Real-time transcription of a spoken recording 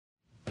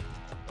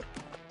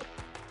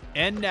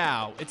And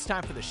now, it's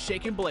time for the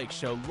Shake and Blake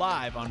Show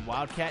live on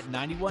Wildcat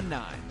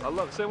 91.9. I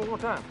love it. Say it one more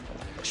time.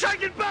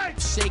 Shake and bake!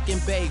 Shake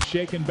and bake.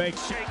 Shake and bake.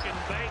 Shake and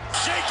bake.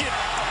 Shake it!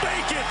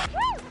 Bake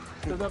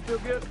it! Does that feel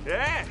good?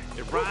 Yeah,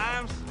 it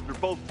rhymes. They're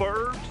both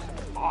verbs.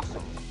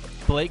 Awesome.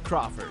 Blake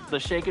Crawford. The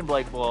Shake and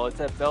Blake Bowl.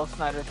 It's at Bell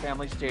Snyder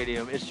Family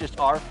Stadium. It's just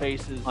our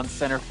faces on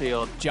center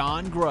field.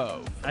 John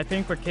Grove. I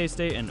think for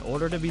K-State, in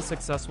order to be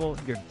successful,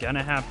 you're going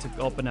to have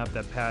to open up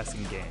that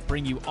passing game.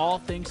 Bring you all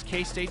things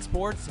K-State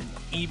sports and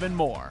even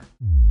more.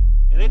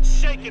 And it's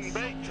shake and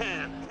bake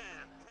time.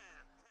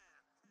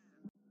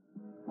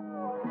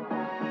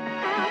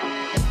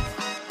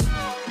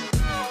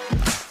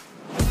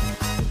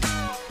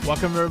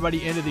 Welcome,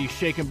 everybody, into the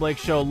Shake and Blake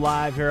Show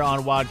live here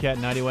on Wildcat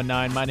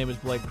 91.9. My name is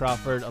Blake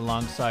Crawford,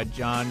 alongside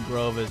John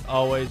Grove, as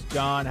always.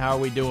 John, how are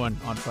we doing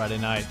on Friday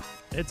night?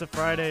 It's a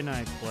Friday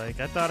night,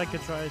 Blake. I thought I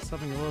could try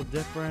something a little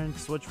different,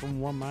 switch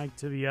from one mic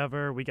to the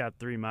other. We got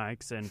 3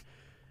 mics, and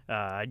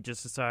I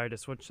just decided to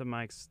switch the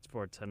mics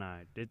for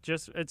tonight. It's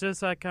just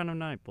that kind of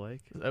night,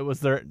 Blake.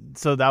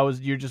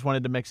 You just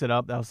wanted to mix it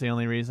up? That was the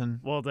only reason?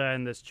 Well,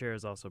 then this chair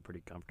is also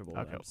pretty comfortable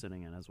that I'm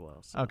sitting in as well.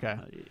 So, okay.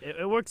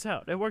 It works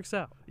out. It works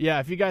out. Yeah,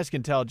 if you guys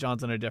can tell,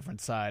 John's on a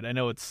different side. I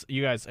know it's,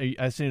 you guys,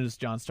 as soon as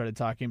John started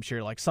talking, I'm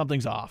sure, like,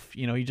 something's off.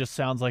 You know, he just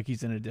sounds like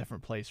he's in a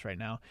different place right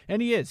now.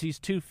 And he is. He's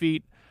 2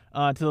 feet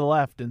to the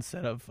left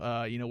instead of,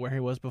 where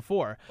he was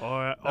before.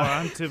 Or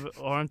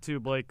I'm to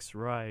Blake's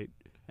right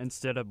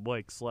instead of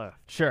Blake's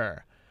left.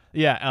 Sure.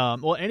 Yeah.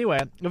 Well, anyway,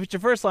 if it's your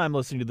first time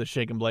listening to the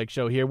Shake and Blake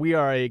Show here, we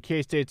are a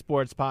K-State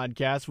sports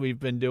podcast. We've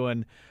been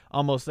doing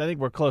I think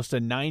we're close to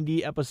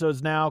 90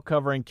 episodes now,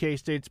 covering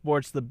K-State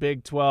sports, the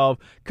Big 12,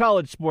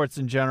 college sports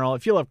in general.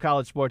 If you love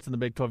college sports in the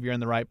Big 12, you're in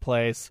the right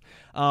place.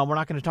 We're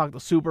not going to talk the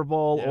Super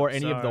Bowl or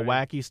any of the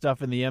wacky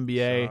stuff in the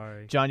NBA.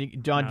 Sorry.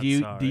 John,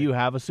 do you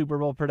have a Super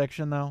Bowl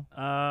prediction though?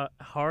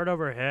 Heart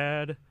over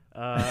head.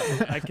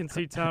 I can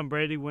see Tom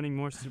Brady winning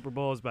more Super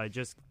Bowls, but I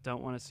just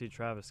don't want to see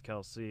Travis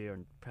Kelce or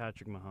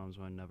Patrick Mahomes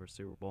win another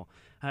Super Bowl.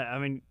 I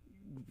mean,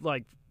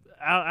 like,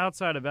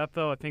 outside of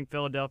FO, I think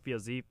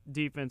Philadelphia's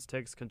defense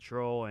takes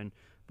control, and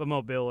the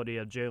mobility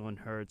of Jalen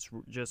Hurts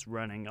just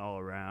running all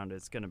around,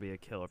 it's going to be a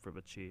killer for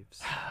the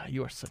Chiefs.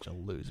 You are such a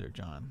loser,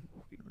 John.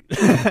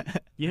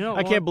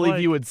 I can't believe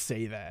you would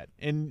say that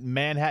in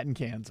Manhattan,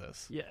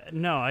 Kansas. Yeah,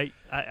 no,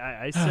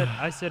 I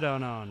sit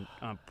on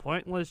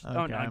pointless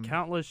on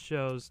countless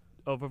shows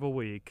over the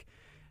week,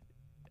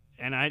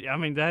 and I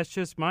mean that's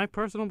just my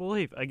personal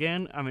belief.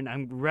 Again, I mean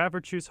I'd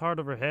rather choose heart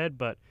over head,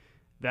 but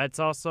that's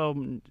also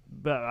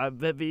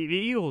the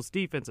Eagles'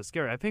 defense is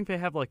scary. I think they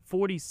have like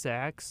 40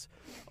 sacks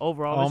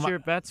overall this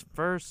year. That's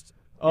first.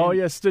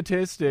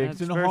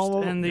 Statistics in the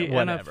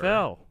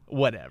NFL.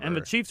 Whatever. And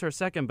the Chiefs are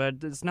second, but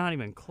it's not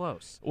even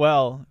close.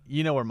 Well,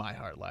 you know where my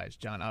heart lies,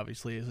 John,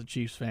 obviously, as a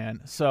Chiefs fan.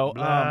 So,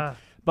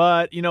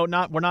 but, we're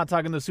not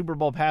talking the Super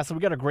Bowl pass. So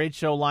we got a great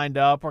show lined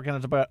up. We're going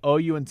to talk about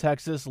OU and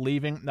Texas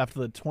leaving after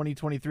the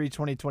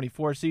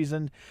 2023-2024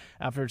 season,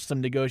 after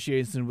some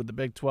negotiations with the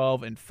Big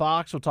 12 and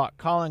Fox. We'll talk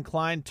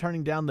Klein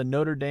turning down the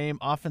Notre Dame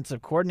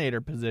offensive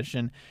coordinator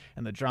position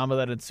and the drama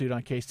that ensued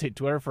on K-State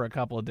Twitter for a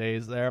couple of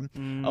days there.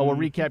 We'll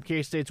recap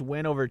K-State's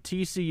win over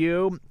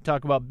TCU,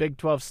 talk about Big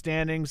 12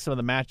 standings, some of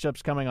the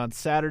matchups coming on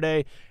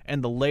Saturday,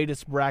 and the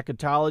latest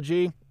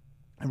bracketology.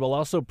 And we'll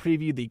also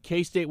preview the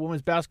K-State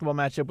women's basketball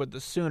matchup with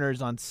the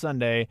Sooners on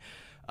Sunday.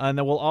 And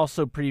then we'll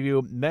also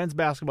preview men's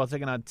basketball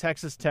taking on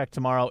Texas Tech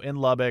tomorrow in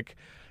Lubbock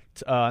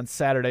on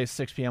Saturday,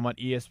 6 p.m. on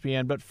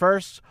ESPN. But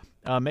first,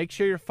 make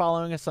sure you're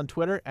following us on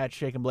Twitter at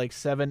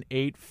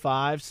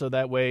ShakeandBlake785, so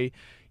that way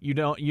you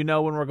know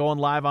when we're going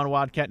live on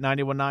Wildcat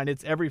 91.9.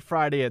 It's every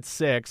Friday at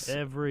 6.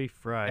 Every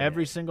Friday.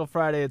 Every single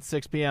Friday at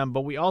 6 p.m.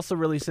 But we also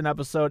release an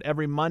episode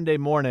every Monday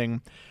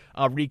morning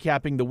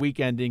recapping the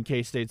weekend in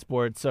K-State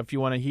sports. So if you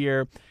want to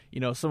hear,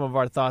 some of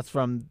our thoughts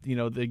from,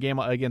 the game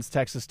against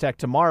Texas Tech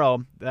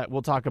tomorrow, that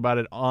we'll talk about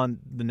it on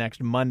the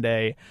next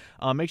Monday.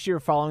 Make sure you're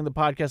following the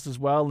podcast as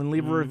well, and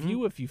leave a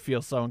review if you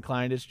feel so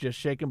inclined. It's just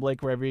Shake and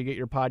Blake wherever you get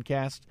your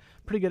podcast.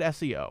 Pretty good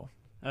SEO.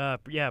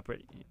 But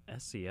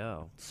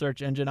SEO.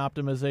 Search engine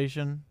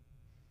optimization.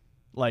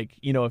 Like,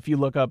 if you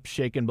look up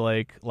Shake and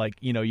Blake, like,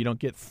 you don't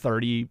get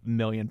 30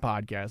 million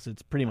podcasts.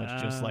 It's pretty much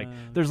just like,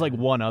 there's like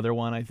one other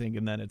one, I think,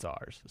 and then it's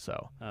ours.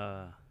 So.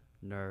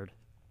 Nerd.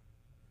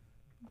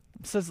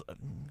 This is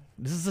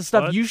the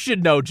stuff you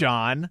should know,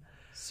 John.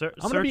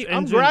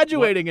 I'm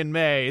graduating in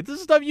May. This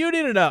is stuff you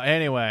need to know.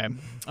 Anyway.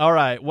 All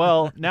right.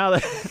 Well, now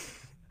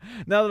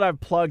that I've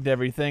plugged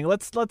everything,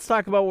 let's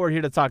talk about what we're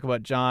here to talk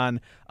about,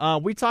 John.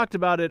 We talked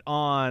about it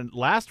on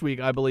last week,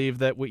 I believe,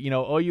 that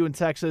OU and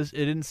Texas,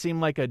 it didn't seem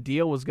like a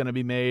deal was going to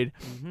be made.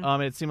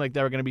 It seemed like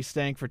they were going to be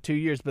staying for 2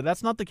 years, but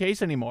that's not the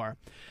case anymore.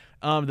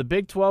 The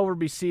Big 12 will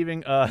be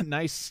receiving a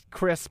nice,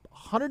 crisp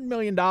 $100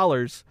 million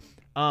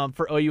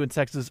for OU and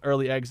Texas'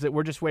 early exit.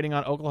 We're just waiting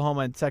on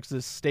Oklahoma and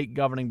Texas state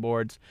governing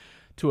boards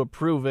to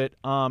approve it.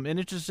 An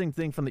interesting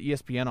thing from the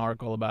ESPN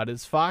article about it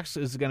is Fox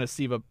is going to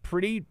receive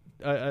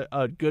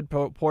a good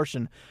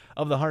portion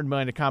of the $100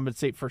 million to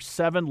compensate for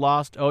 7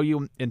 lost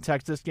OU and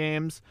Texas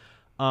games.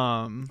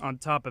 On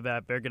top of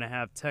that, they're going to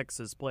have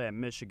Texas play at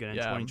Michigan in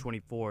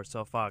 2024,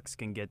 so Fox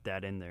can get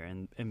that in their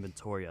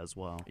inventory as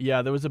well.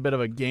 Yeah, there was a bit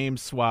of a game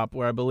swap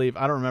where I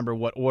don't remember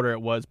what order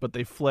it was, but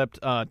they flipped.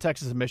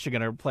 Texas and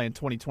Michigan are playing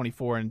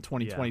 2024 and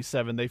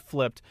 2027. They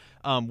flipped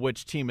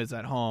which team is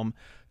at home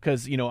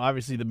because,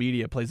 obviously the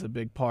media plays a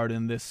big part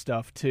in this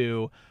stuff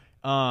too.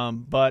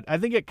 But I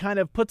think it kind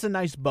of puts a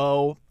nice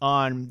bow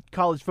on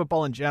college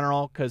football in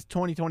general because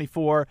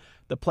 2024,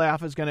 the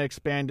playoff is going to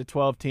expand to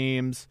 12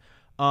 teams.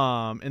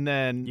 And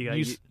then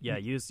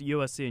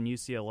USC and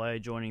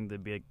UCLA joining the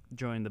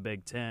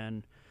Big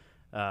Ten.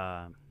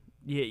 I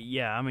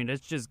mean,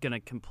 it's just going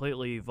to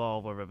completely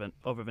evolve over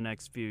the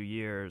next few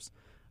years,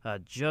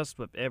 just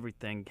with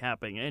everything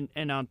happening.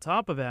 And on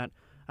top of that,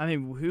 I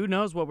mean, who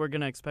knows what we're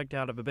going to expect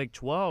out of a Big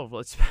 12,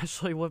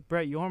 especially with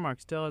Brett Yormark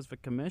still as the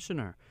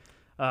commissioner.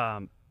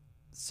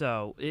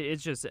 So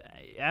it's just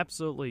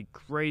absolutely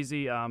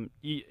crazy.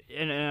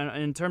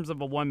 In terms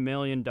of a $1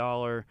 million.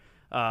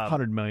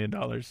 $100 million.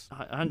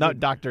 Not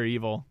Dr.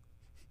 Evil.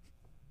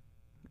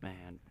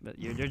 Man, but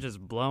you're just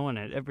blowing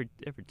it every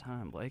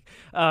time, Blake.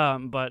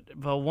 But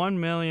the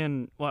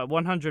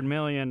 $100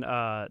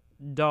 million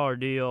dollar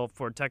deal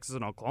for Texas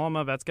and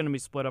Oklahoma, that's going to be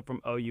split up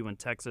from OU and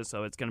Texas.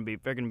 So they're going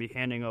to be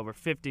handing over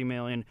 $50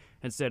 million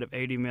instead of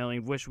 $80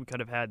 million. Wish we could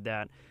have had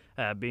that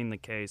being the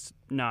case.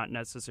 Not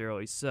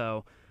necessarily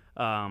so.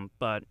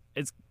 But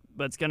it's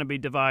going to be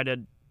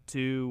divided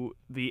to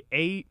the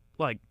 8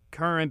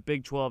 current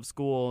Big 12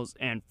 schools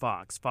and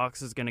Fox.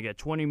 Fox is going to get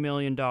 $20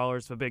 million.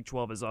 The Big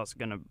 12 is also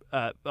going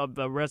to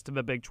the rest of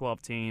the Big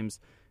 12 teams,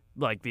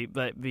 like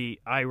the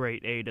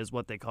irate 8 is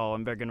what they call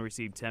them, they're going to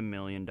receive $10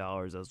 million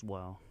as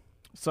well.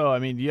 So I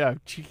mean,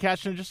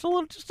 cashing just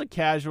a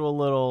casual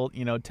little,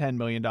 $10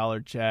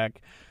 million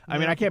check. I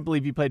mean, I can't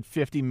believe you played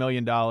 $50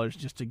 million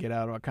just to get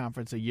out of a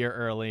conference a year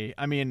early.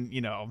 I mean,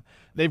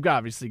 they've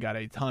obviously got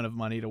a ton of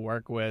money to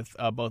work with,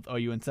 both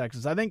OU and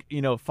Texas. I think,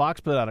 Fox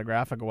put out a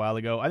graphic a while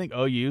ago. I think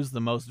OU's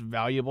the most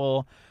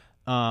valuable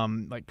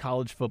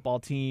college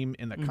football team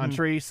in the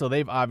country. So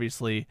they've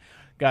obviously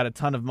got a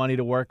ton of money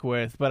to work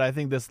with. But I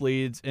think this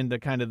leads into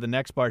kind of the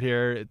next part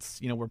here.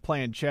 It's, we're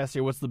playing chess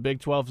here. What's the Big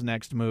 12's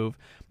next move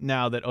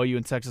now that OU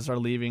and Texas are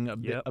leaving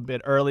a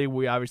bit early?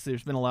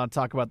 There's been a lot of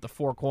talk about the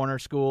four corner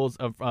schools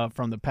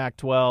from the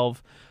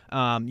Pac-12,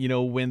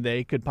 when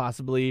they could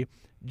possibly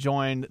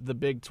join the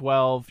Big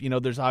 12.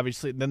 There's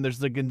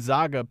the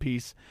Gonzaga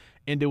piece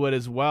into it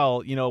as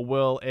well.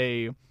 Will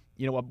a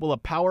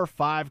Power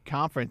 5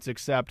 conference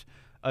accept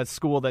a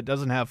school that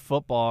doesn't have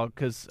football?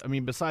 Because, I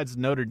mean, besides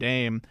Notre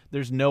Dame,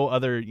 there's no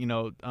other,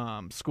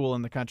 school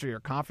in the country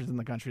or conference in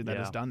the country that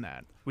has done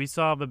that. We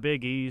saw the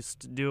Big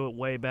East do it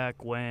way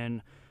back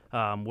when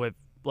with,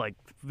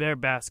 their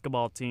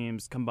basketball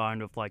teams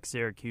combined with,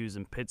 Syracuse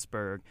and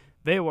Pittsburgh.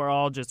 They were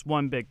all just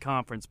one big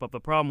conference, but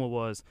the problem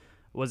was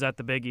that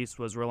the Big East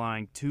was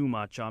relying too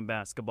much on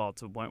basketball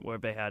to the point where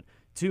they had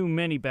too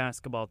many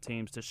basketball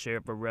teams to share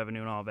for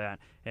revenue and all that.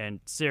 And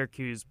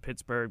Syracuse,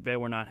 Pittsburgh, they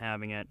were not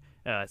having it.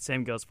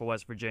 Same goes for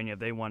West Virginia.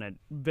 They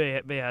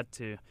had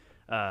to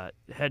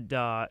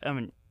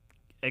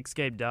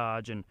escape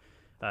Dodge and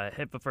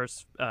hit the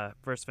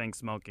first thing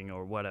smoking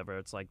or whatever.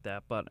 It's like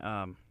that. But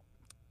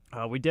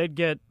we did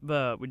get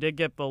a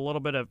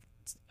little bit of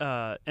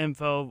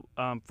info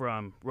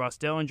from Ross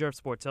Dellinger of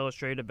Sports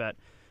Illustrated that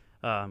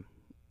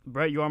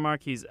Brett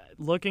Yormark, he's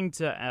looking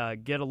to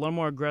get a little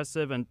more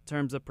aggressive in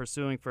terms of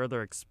pursuing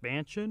further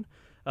expansion.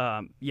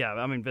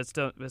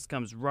 This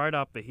comes right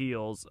off the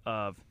heels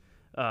of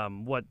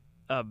not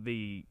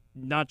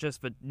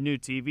just the new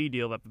TV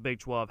deal that the Big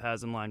 12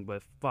 has in line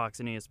with Fox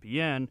and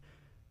ESPN,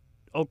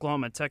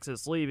 Oklahoma and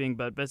Texas leaving,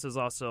 but this is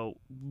also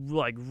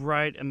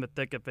right in the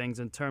thick of things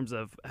in terms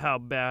of how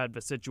bad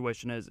the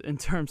situation is in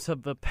terms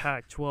of the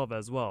Pac-12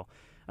 as well.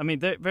 I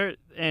mean,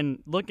 and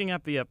looking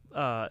at the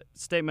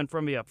statement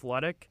from The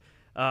Athletic,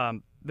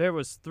 there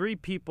was 3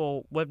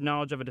 people with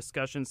knowledge of a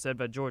discussion said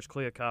that George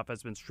Kliavkoff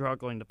has been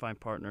struggling to find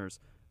partners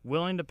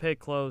willing to pay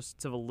close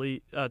to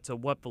to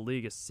what the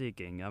league is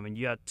seeking. I mean,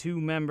 you got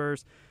 2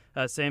 members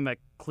saying that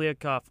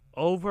Kliavkoff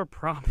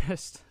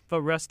overpromised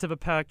the rest of the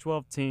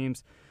Pac-12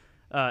 teams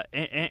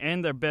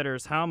and their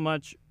bidders how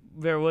much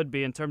there would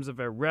be in terms of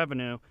their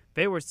revenue.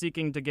 They were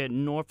seeking to get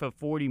north of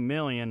 $40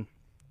 million.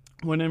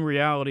 When in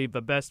reality,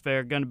 the best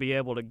they're going to be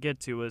able to get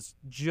to is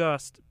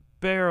just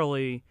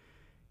barely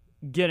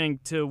getting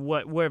to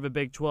where the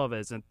Big 12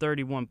 is, and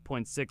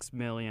 $31.6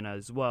 million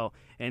as well.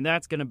 And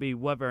that's going to be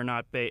whether or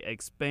not they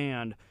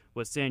expand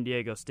with San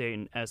Diego State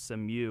and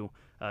SMU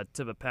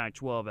to the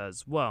Pac-12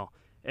 as well.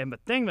 And the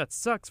thing that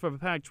sucks for the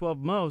Pac-12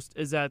 most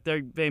is that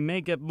they may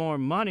get more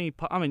money,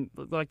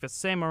 the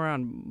same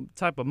around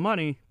type of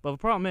money, but the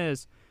problem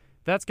is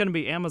that's going to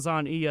be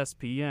Amazon,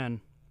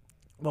 ESPN.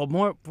 Well,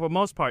 for the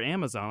most part,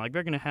 Amazon.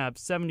 They're going to have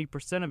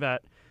 70%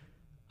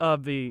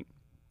 of the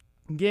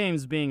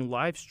games being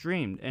live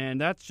streamed, and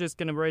that's just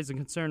going to raise a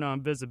concern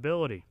on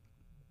visibility.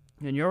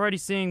 And you're already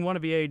seeing one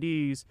of the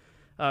ADs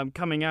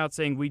coming out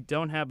saying we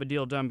don't have a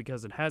deal done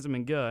because it hasn't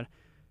been good.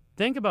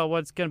 think about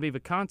what's going to be the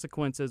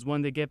consequences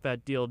when they get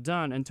that deal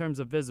done in terms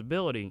of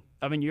visibility.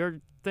 I mean, you're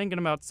thinking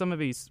about some of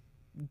these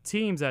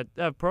teams that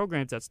have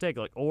programs at stake,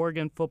 like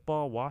Oregon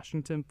football,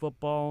 Washington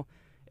football,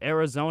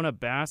 Arizona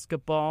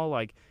basketball.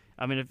 Like,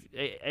 I mean,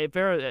 if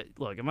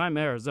I'm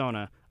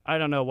Arizona, I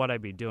don't know what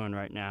I'd be doing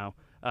right now.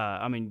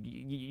 I mean,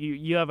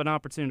 you have an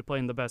opportunity to play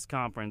in the best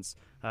conference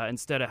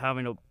instead of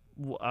having to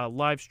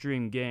live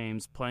stream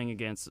games playing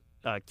against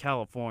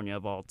California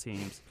of all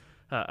teams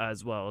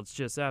as well. It's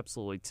just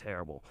absolutely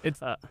terrible.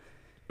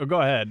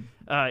 Go ahead.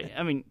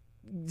 I mean,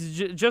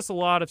 just a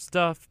lot of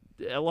stuff.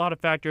 A lot of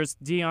factors.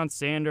 Deion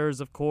Sanders,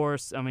 of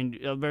course. I mean,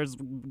 there's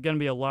going to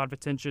be a lot of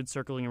attention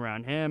circling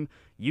around him.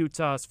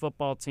 Utah's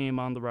football team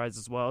on the rise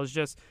as well. It's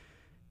just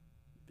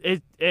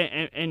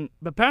and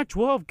the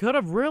Pac-12 could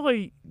have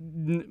really.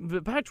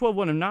 The Pac-12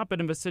 would have not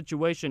been in this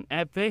situation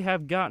if they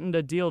have gotten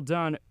the deal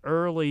done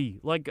early,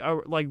 like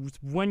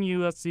when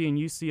USC and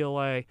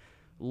UCLA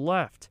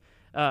left.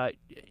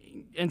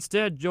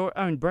 Instead,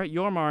 Brett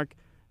Yormark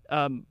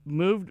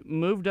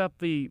moved up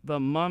the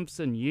months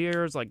and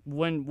years, like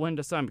when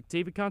to sign the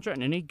TV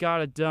contract, and he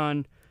got it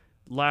done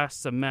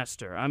last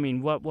semester. I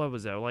mean, what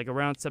was that? Like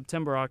around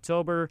September,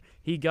 October,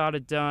 he got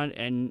it done,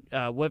 and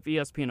with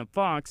ESPN and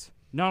Fox,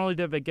 not only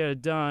did they get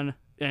it done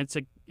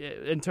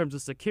in terms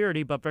of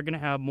security, but they're going to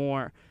have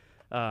more.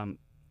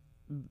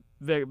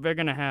 They're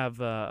going to have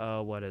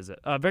they're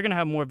going to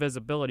have more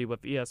visibility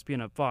with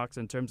ESPN and Fox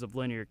in terms of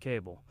linear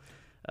cable.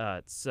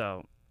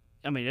 So,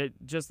 I mean,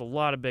 just a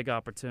lot of big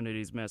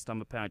opportunities missed on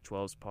the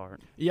Pac-12's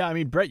part. Yeah, I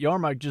mean, Brett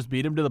Yormark just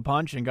beat him to the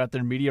punch and got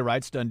their media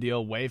rights done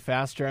deal way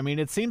faster. I mean,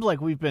 it seems like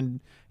we've been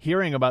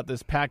hearing about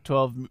this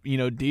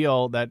Pac-12,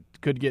 deal that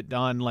could get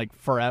done like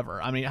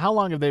forever. I mean, how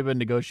long have they been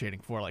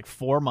negotiating for? Like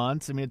 4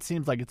 months? I mean, it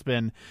seems like it's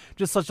been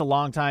just such a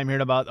long time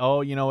hearing about,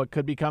 it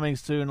could be coming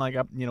soon. Like,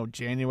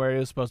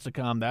 January is supposed to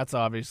come. That's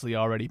obviously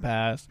already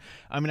passed.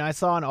 I mean, I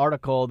saw an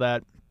article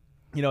that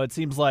it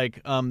seems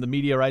like the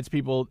media rights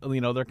people,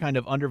 they're kind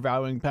of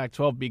undervaluing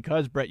Pac-12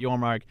 because Brett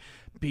Yormark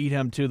beat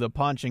him to the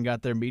punch and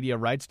got their media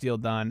rights deal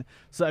done.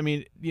 So, I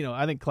mean,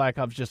 I think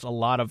Klackov's just a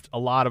lot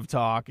of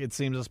talk. It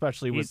seems,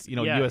 especially with,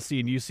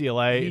 USC and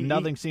UCLA,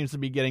 nothing seems to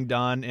be getting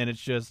done, and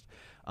it's just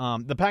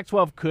the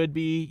Pac-12 could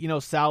be,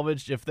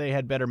 salvaged if they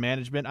had better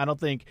management. I don't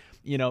think,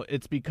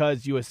 it's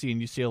because USC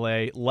and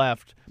UCLA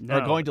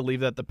are going to leave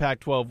that the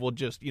Pac-12 will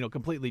just,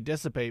 completely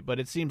dissipate. But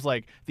it seems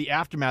like the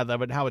aftermath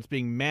of it, how it's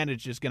being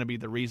managed, is going to be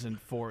the reason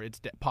for its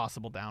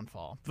possible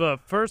downfall. The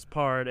first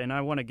part, and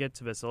I want to get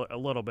to this a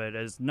little bit,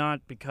 is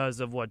not because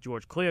of what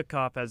George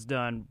Kliavkoff has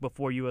done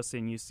before USC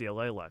and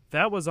UCLA left.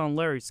 That was on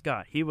Larry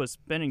Scott. He was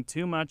spending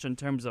too much in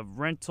terms of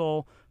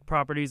rental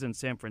properties in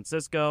San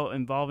Francisco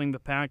involving the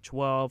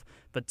Pac-12.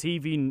 The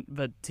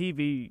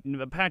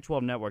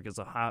Pac-12 network is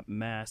a hot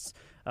mess.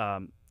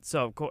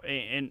 So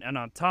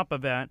on top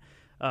of that,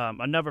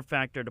 another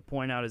factor to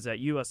point out is that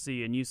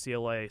USC and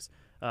UCLA's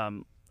a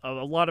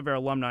lot of their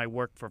alumni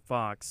work for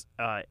Fox,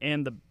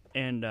 and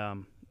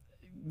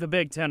the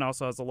Big Ten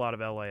also has a lot of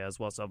LA as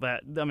well. So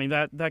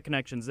that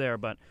connection's there,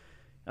 but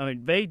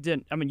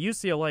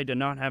UCLA did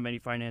not have any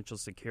financial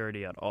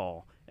security at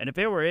all. And if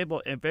they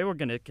were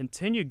going to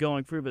continue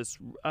going through this,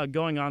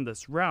 going on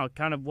this route,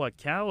 kind of what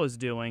Cal is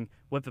doing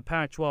with the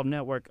Pac-12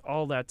 network,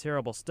 all that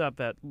terrible stuff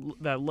that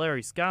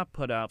Larry Scott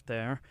put out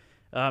there,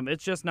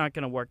 it's just not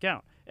going to work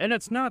out. And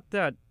it's not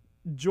that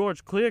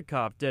George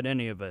Kliavkoff did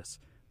any of this,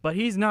 but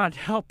he's not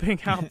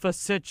helping out the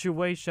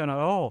situation at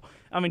all.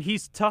 I mean,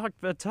 he's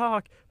talked the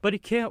talk, but he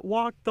can't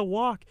walk the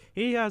walk.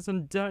 He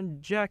hasn't done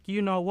jack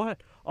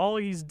you-know-what. All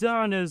he's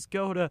done is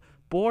go to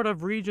Board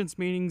of Regents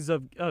meetings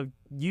of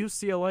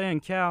UCLA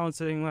and Cal and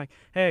saying like,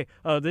 hey,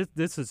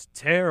 this is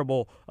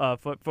terrible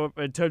for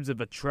in terms of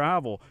the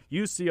travel.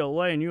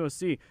 UCLA and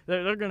USC,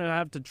 they're going to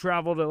have to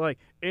travel to like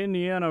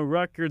Indiana,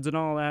 Rutgers, and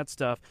all that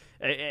stuff.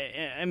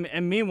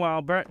 And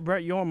meanwhile, Brett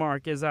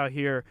Yormark is out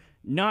here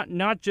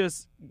not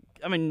just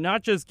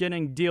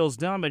getting deals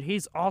done, but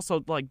he's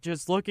also like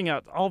just looking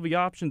at all the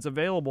options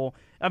available.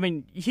 I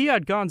mean, he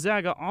had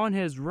Gonzaga on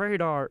his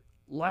radar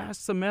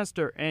last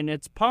semester, and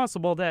it's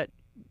possible that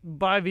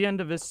by the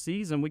end of this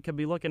season, we could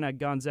be looking at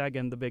Gonzaga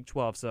in the Big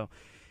 12. So,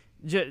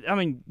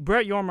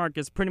 Brett Yormark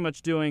is pretty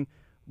much doing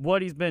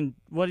what he's been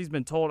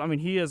told. I mean,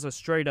 he is a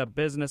straight-up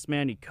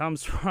businessman. He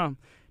comes from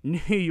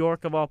New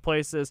York, of all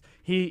places.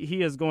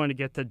 He is going to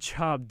get the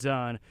job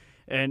done.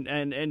 And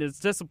it's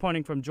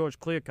disappointing from George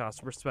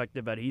Kliavkoff's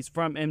perspective that he's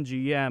from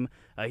MGM.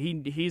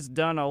 He's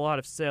done a lot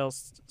of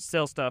sales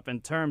stuff in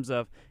terms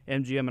of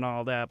MGM and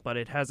all that, but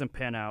it hasn't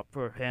panned out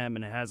for him,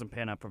 and it hasn't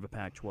panned out for the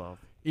Pac-12.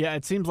 Yeah,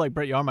 it seems like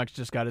Brett Yormark's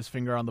just got his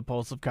finger on the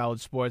pulse of college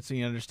sports, and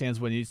he understands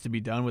what needs to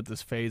be done with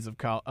this phase of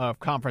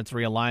conference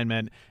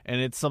realignment, and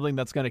it's something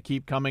that's going to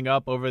keep coming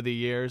up over the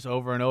years,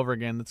 over and over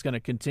again, that's going to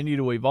continue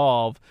to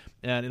evolve,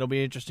 and it'll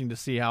be interesting to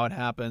see how it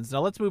happens.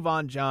 Now let's move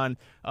on, John.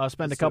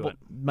 Spend a couple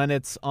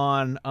minutes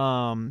on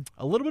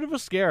a little bit of a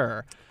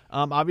scarer.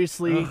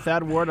 Obviously,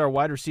 Thad Ward, our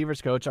wide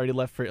receivers coach, already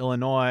left for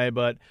Illinois,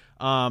 but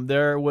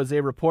there was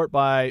a report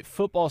by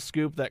Football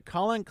Scoop that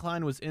Colin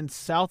Klein was in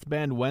South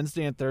Bend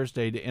Wednesday and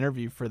Thursday to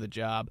interview for the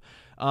job.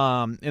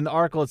 In the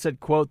article, it said,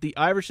 quote, "The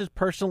Irish's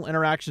personal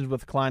interactions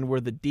with Klein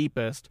were the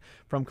deepest,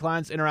 from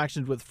Klein's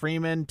interactions with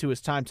Freeman to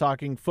his time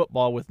talking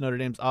football with Notre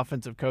Dame's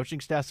offensive coaching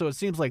staff." So it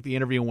seems like the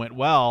interview went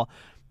well.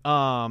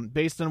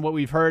 Based on what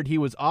we've heard, he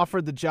was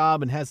offered the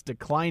job and has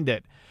declined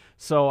it.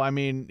 So, I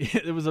mean,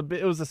 it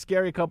was a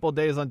scary couple of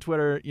days on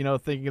Twitter,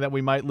 thinking that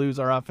we might lose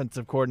our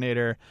offensive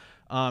coordinator,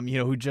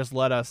 who just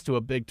led us to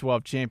a Big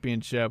 12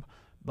 championship.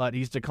 But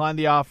he's declined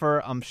the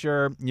offer. I'm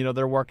sure,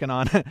 they're working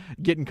on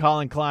getting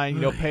Colin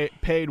Klein,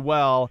 paid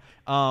well.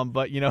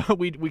 But,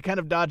 we kind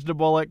of dodged a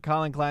bullet.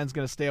 Colin Klein's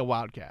going to stay a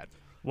Wildcat.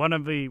 One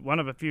of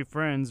a few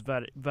friends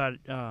that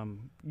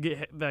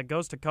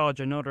goes to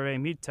college at Notre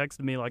Dame, he texted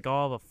me like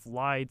all the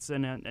flights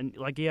and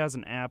like he has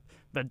an app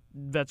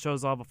that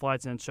shows all the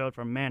flights, and it showed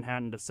from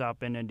Manhattan to South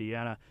Bend,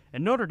 Indiana.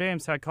 And Notre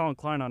Dame's had Colin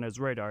Klein on his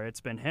radar.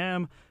 It's been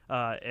him,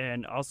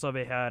 and also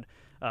they had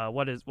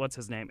what's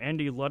his name,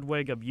 Andy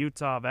Ludwig of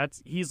Utah.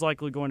 He's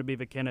likely going to be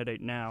the candidate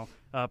now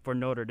for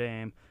Notre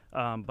Dame.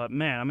 But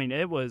man, I mean,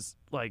 it was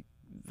like.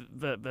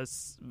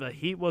 The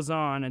heat was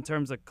on in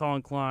terms of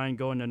Colin Klein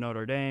going to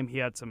Notre Dame. He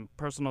had some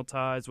personal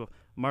ties with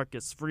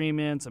Marcus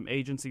Freeman, some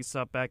agency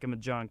stuff back in the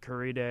John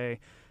Curry days.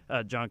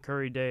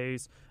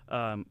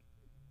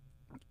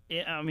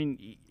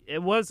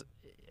 It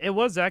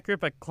was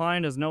accurate that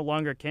Klein is no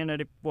longer a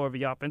candidate for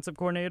the offensive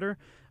coordinator.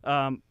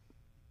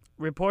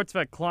 Reports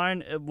that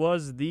Klein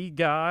was the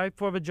guy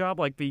for the job,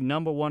 like the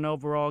number one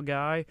overall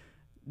guy.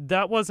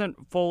 That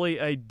wasn't fully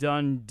a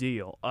done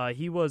deal.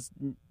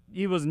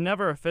 He was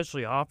never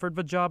officially offered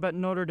the job at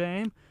Notre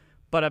Dame,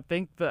 but I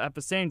think that at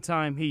the same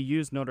time he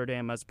used Notre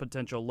Dame as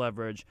potential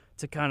leverage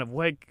to kind of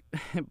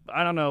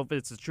I don't know if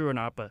it's true or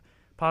not, but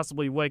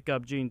possibly wake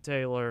up Gene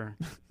Taylor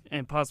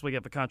and possibly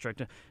get the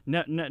contract.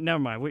 Never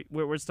mind,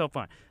 we're still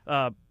fine.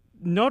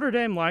 Notre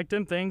Dame liked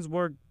him. Things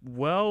were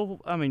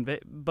well,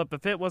 but the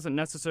fit wasn't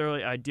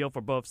necessarily ideal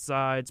for both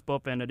sides,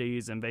 both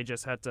entities, and they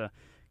just had to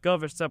go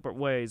their separate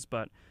ways,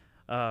 but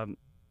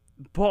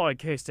boy,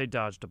 K-State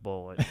dodged a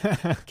bullet.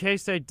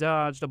 K-State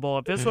dodged a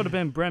bullet. This would have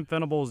been Brent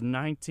Venables'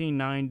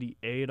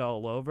 1998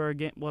 all over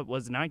again. What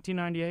was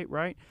 1998,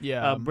 right?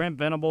 Yeah. Brent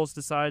Venables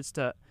decides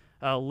to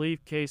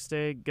leave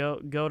K-State, go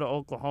to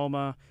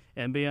Oklahoma,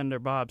 and be under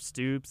Bob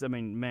Stoops. I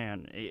mean,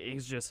 man,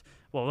 he's just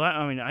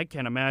I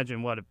can't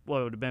imagine what it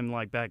would have been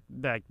like back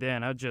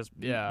then. Would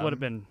have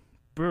been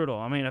brutal.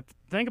 I mean,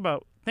 think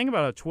about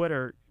how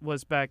Twitter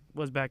was back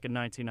in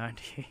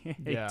 1998.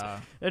 Yeah,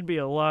 it'd be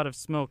a lot of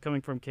smoke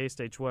coming from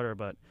K-State Twitter,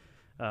 but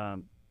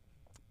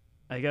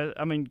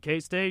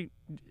K-State.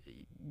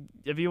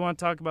 If you want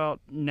to talk about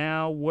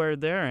now where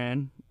they're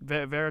in,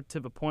 they're to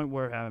the point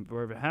where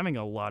we're having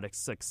a lot of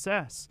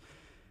success.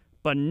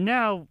 But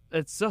now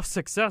it's so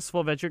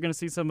successful that you're going to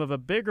see some of the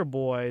bigger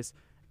boys,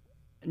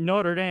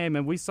 Notre Dame,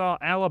 and we saw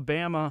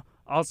Alabama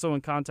also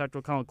in contact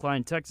with Colin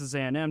Klein, Texas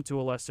A&M to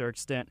a lesser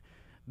extent.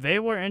 They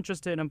were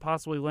interested in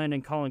possibly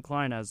landing Colin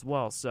Klein as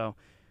well. So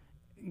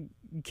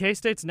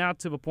K-State's now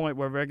to the point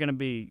where they're going to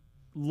be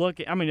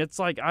looking. I mean, it's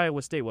like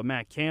Iowa State with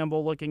Matt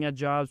Campbell looking at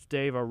jobs,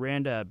 Dave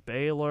Aranda at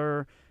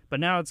Baylor. But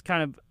now it's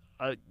kind of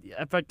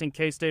affecting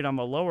K-State on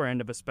the lower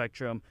end of the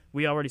spectrum.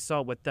 We already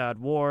saw it with Thad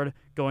Ward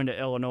going to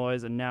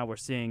Illinois, and now we're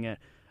seeing it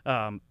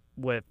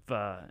with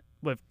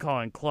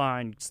Colin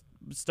Klein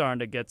starting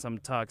to get some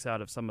talks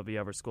out of some of the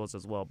other schools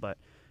as well. But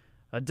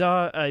a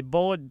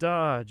bullet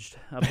dodged.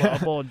 A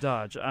bullet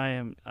dodge.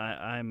 I'm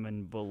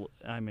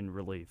in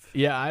relief.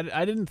 Yeah,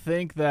 I didn't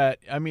think that.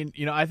 I mean,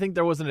 I think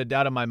there wasn't a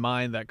doubt in my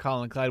mind that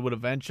Colin Klein would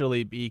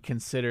eventually be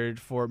considered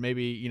for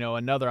maybe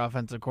another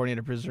offensive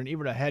coordinator position,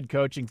 even a head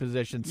coaching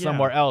position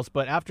somewhere else.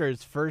 But after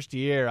his first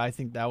year, I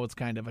think that was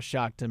kind of a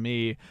shock to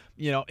me.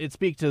 It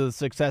speaks to the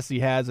success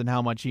he has and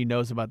how much he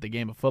knows about the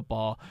game of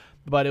football.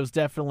 But it was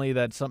definitely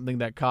something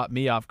that caught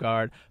me off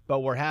guard.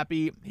 But we're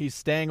happy he's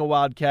staying a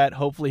Wildcat.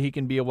 Hopefully he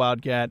can be a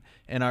Wildcat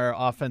and our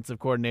offensive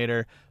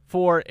coordinator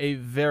for a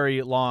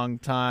very long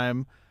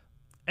time.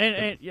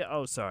 And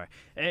sorry.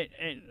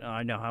 And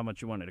I know how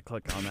much you wanted to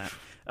click on that.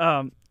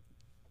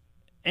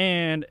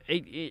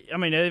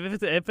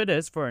 If it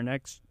is for a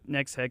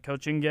next head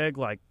coaching gig,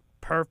 like,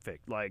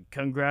 perfect. Like,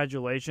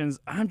 congratulations.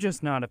 I'm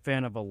just not a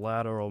fan of the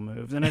lateral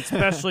moves, and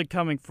especially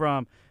coming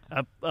from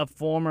a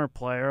former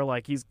player.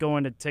 Like, he's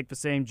going to take the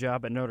same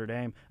job at Notre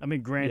Dame. I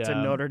mean, granted,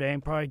 Notre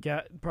Dame probably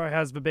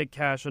has the big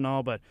cash and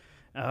all, but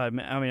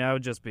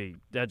that'd just be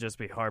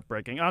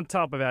heartbreaking. On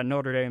top of that,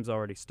 Notre Dame's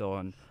already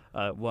stolen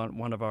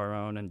one of our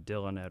own, and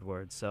Dylan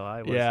Edwards. So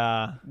I was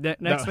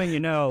next thing you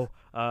know,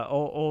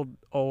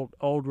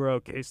 old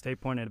row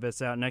K-State pointed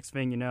this out. Next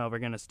thing you know, they're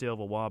going to steal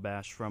the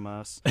Wabash from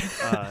us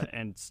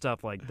and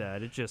stuff like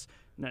that. It just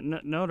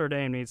Notre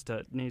Dame needs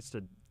to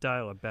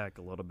dial it back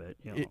a little bit.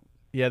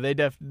 Yeah, they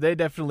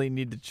definitely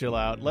need to chill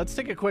out. Let's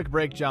take a quick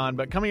break, John.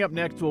 But coming up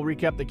next, we'll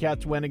recap the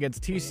Cats' win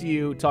against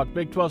TCU, talk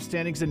Big 12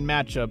 standings and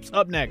matchups.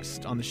 Up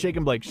next on the Shake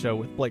and Blake Show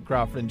with Blake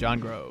Crawford and John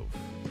Grove.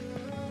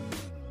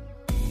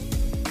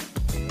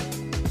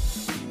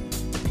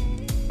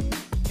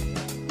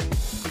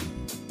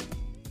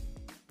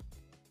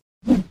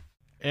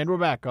 And we're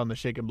back on the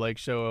Shake and Blake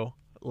Show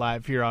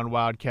live here on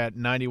Wildcat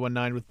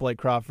 91.9 with Blake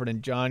Crawford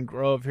and John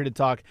Grove here to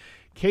talk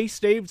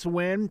K-State's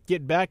win,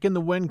 get back in the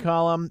win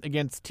column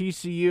against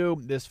TCU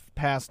this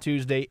past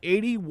Tuesday,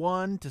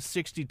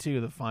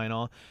 81-62 the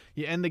final.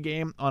 You end the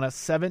game on a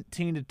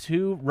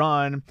 17-2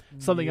 run.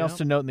 Something else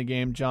to note in the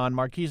game, John,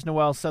 Marquise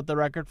Noel set the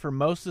record for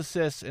most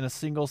assists in a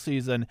single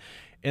season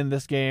in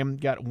this game.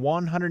 Got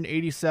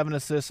 187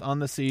 assists on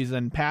the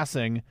season,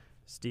 passing.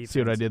 See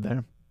what I did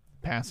there?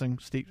 Passing,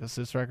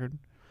 assist record.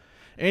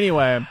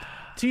 Anyway,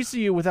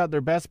 TCU without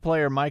their best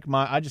player, Mike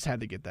Miles. I just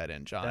had to get that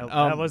in, John.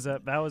 That was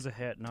a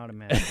hit, not a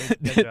miss.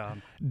 Good job.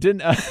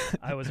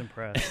 I was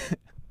impressed.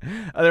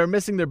 They were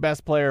missing their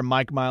best player,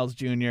 Mike Miles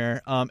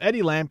Jr.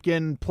 Eddie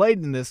Lampkin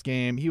played in this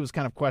game. He was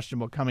kind of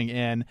questionable coming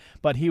in,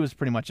 but he was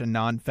pretty much a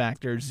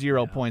non-factor.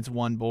 0 points,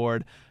 1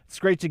 board. It's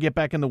great to get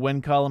back in the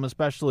win column,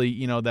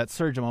 especially that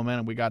surge of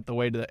momentum we got the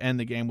way to end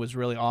the game was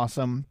really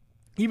awesome.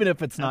 Even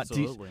if it's not,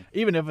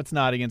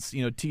 against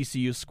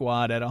TCU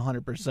squad at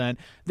 100%,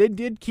 they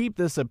did keep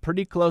this a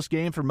pretty close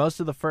game for most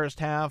of the first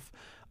half.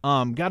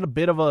 Got a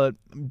bit of a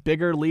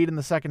bigger lead in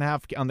the second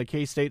half on the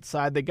K-State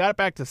side. They got it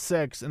back to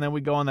 6, and then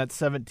we go on that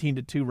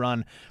 17-2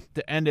 run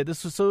to end it.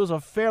 It was a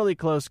fairly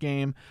close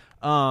game,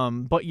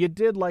 but you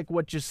did like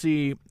what you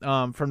see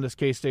from this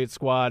K-State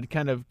squad,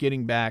 kind of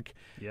getting back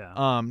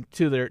to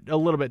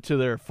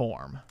their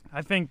form.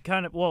 I think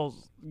kind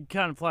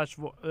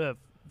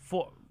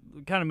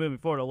of moving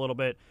forward a little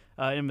bit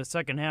in the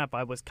second half,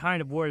 I was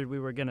kind of worried we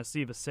were going to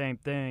see the same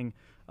thing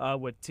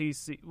with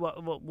TCU.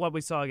 What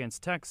we saw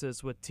against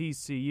Texas with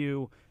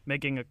TCU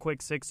making a quick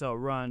 6-0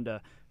 run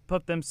to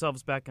put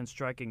themselves back in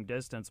striking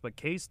distance. But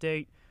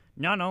K-State,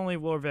 not only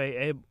were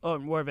they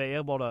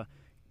able to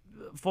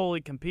fully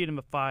compete in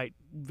the fight,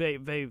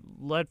 they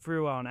led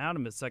through on out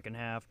in the second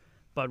half.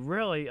 But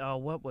really,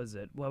 what was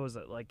it?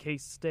 Like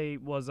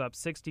K-State was up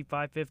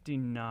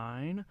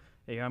 65-59.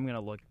 Yeah, I'm going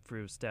to look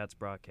through stats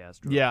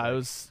broadcast. Yeah, quick. It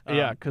was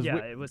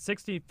it was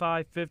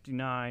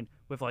 65-59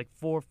 with like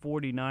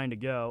 4:49 to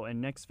go,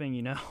 and next thing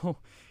you know,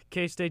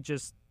 K-State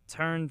just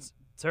turns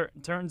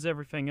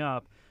everything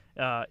up.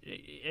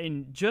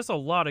 And just a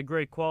lot of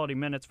great quality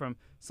minutes from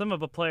some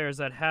of the players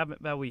that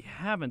we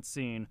haven't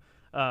seen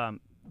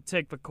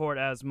take the court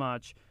as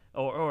much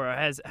or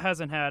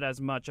hasn't had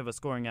as much of a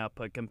scoring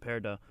output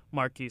compared to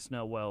Marquise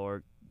Noel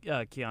or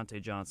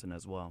Keontae Johnson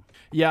as well.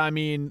 Yeah, I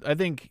mean, I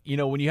think,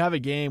 when you have a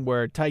game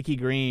where Tyke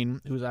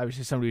Green, who's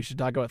obviously somebody we should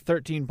talk about,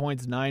 13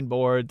 points, 9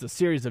 boards, a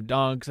series of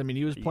dunks. I mean,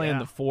 he was playing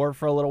the 4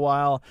 for a little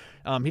while.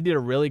 He did a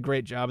really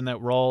great job in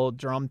that role.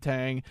 Jerome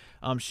Tang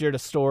shared a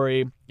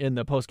story in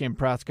the post-game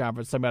press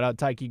conference talking about how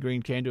Tyke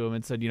Green came to him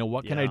and said,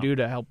 what can I do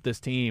to help this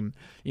team?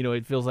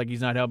 It feels like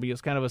he's not helping. It's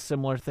kind of a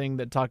similar thing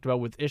that talked about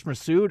with Ish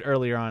Massoud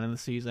earlier on in the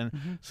season.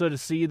 Mm-hmm. So to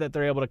see that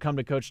they're able to come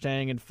to Coach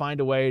Tang and find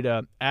a way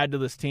to add to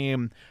this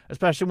team,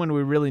 especially when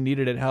we really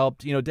needed it,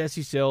 helped.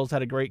 Desi Sills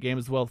had a great game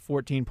as well,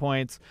 14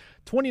 points.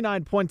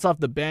 29 points off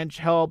the bench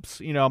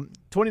helps.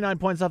 29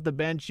 points off the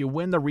bench, you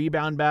win the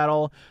rebound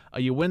battle,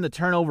 you win the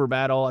turnover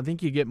battle. I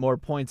think you get more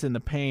points in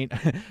the paint.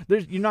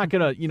 You're not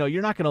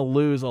gonna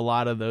lose a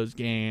lot of those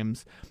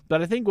games.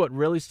 But I think what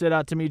really stood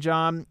out to me,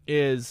 John,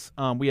 is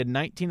we had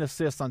 19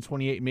 assists on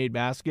 28 made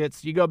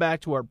baskets. You go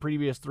back to our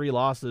previous 3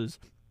 losses.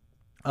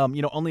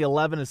 Only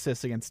 11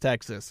 assists against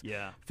Texas,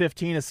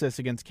 15 assists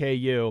against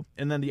KU,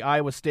 and then the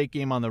Iowa State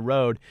game on the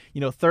road,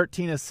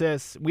 13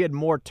 assists. We had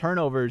more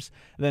turnovers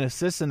than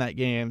assists in that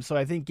game. So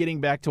I think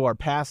getting back to our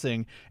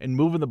passing and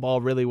moving the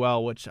ball really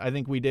well, which I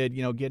think we did,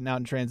 getting out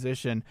in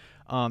transition,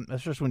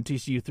 especially when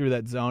TCU threw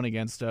that zone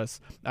against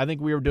us. I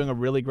think we were doing a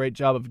really great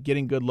job of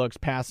getting good looks,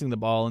 passing the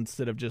ball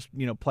instead of just,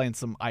 playing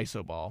some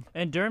ISO ball.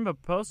 And during the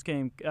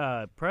post-game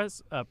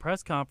press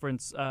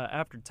conference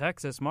after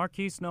Texas,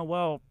 Marquise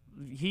Noel,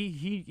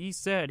 he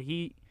said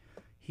he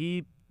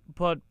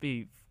put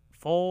the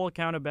full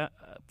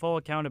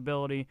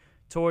accountability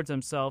towards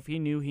himself. He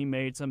knew he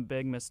made some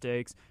big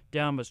mistakes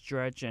down the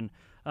stretch, and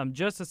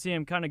just to see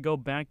him kind of go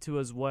back to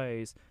his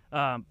ways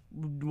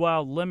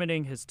while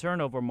limiting his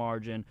turnover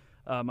margin,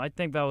 I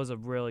think that was a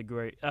really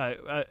great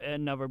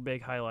another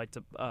big highlight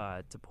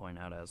to point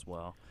out as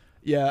well.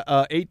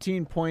 Yeah,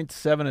 18 points,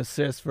 7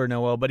 assists for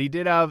Noel, but he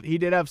did have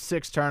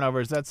 6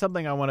 turnovers. That's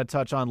something I want to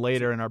touch on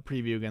later in our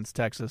preview against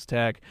Texas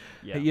Tech.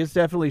 Yeah. He has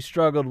definitely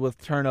struggled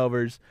with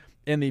turnovers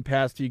in the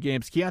past few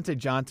games. Keontae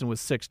Johnson with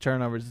 6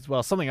 turnovers as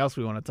well. Something else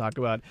we want to talk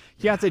about.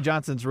 Keontae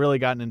Johnson's really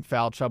gotten in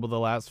foul trouble the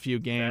last few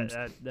games.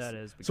 That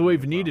is. So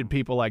we've needed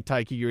people like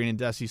Tyke Green and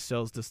Desi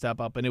Sills to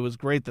step up, and it was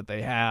great that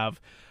they have.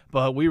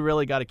 But we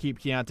really got to keep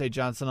Keontae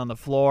Johnson on the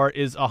floor.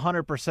 Is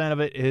 100% of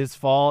it his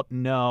fault?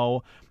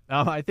 No.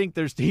 I think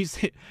there's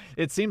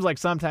it seems like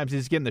sometimes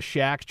he's getting the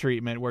Shaq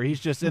treatment where he's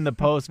just in the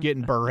post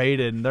getting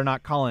berated and they're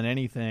not calling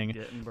anything,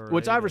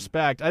 which I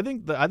respect. I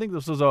think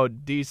this was a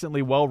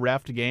decently well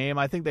reffed game.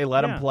 I think they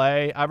let him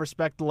play. I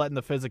respect letting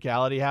the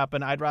physicality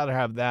happen. I'd rather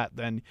have that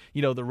than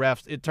the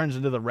refs. It turns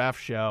into the ref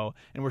show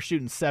and we're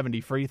shooting 70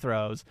 free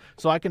throws.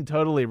 So I can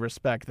totally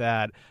respect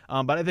that.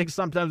 But I think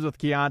sometimes with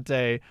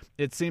Keontae,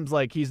 it seems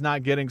like he's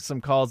not getting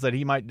some calls that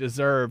he might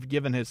deserve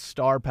given his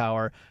star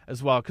power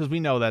as well, because we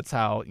know that's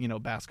how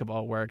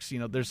basketball works.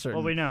 There's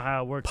certain we know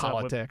how it works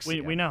politics.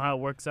 We know how it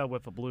works out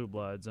with the Blue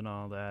Bloods and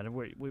all that, and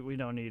we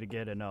don't need to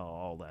get into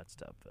all that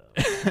stuff though.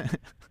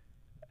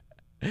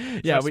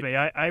 Trust me,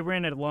 I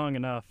ran it long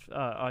enough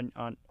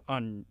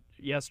on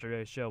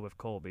yesterday's show with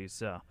Colby,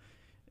 so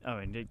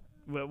I mean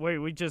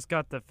we just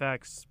got the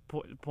facts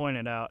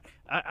pointed out.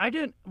 I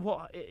didn't.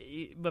 Well,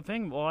 the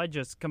thing. Well, I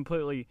just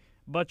completely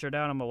butchered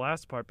out on the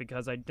last part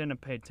because I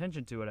didn't pay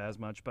attention to it as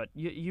much. But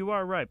you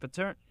are right.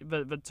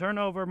 The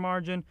turnover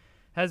margin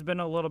has been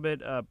a little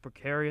bit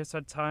precarious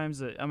at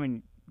times. I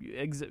mean,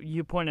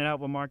 you pointed out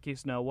with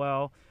Marquise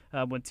Noel,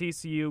 when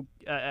TCU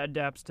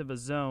adapts to the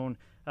zone,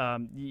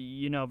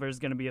 there's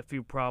going to be a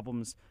few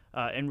problems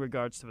in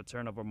regards to the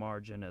turnover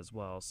margin as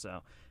well.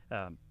 So,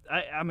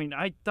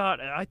 I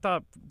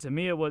thought to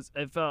me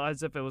it felt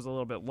as if it was a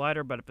little bit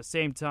lighter, but at the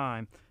same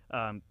time,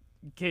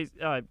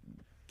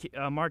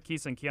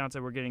 Marquise and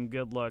Keontae were getting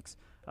good looks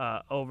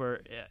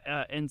over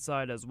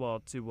inside as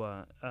well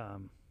to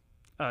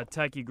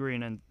Tyke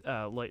Green and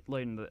late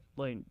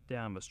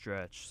down the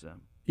stretch. So.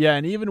 Yeah,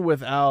 and even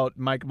without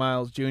Mike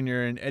Miles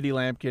Jr. and Eddie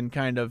Lampkin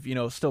kind of,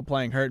 still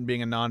playing hurt and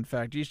being a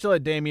non-factor, you still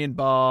had Damian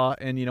Baugh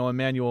and,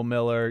 Emmanuel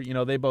Miller.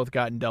 They both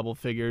got in double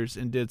figures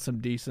and did some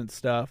decent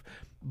stuff.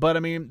 But,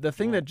 I mean, the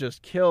thing that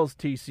just kills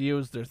TCU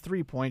is their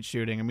three-point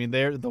shooting. I mean,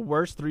 they're the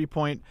worst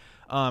three-point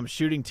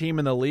shooting team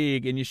in the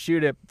league, and you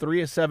shoot at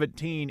 3 of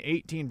 17,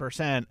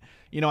 18%.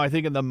 I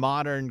think in the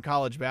modern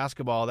college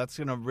basketball, that's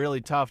going to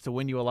really tough to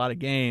win you a lot of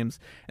games.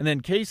 And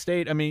then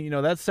K-State, I mean,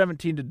 that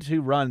 17-2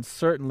 run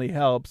certainly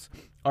helps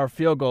our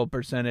field goal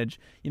percentage.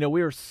 We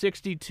were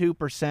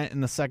 62%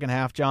 in the second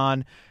half,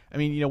 John. I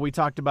mean, we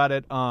talked about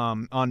it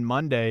on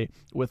Monday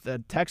with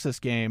the Texas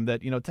game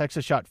that,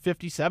 Texas shot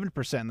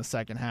 57% in the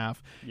second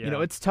half.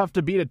 Yeah. It's tough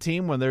to beat a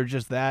team when they're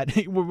just that.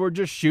 We're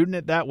just shooting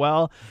it that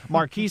well.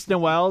 Marquise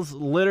Noel's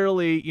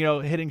literally,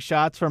 hitting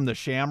shots from the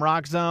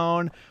Shamrock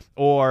Zone.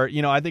 Or,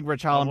 I think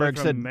Rich Hollenberg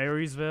said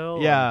Marysville.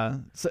 Yeah.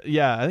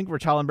 I think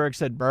Rich Hollenberg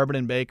said Bourbon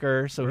and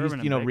Baker. So he's,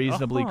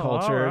 reasonably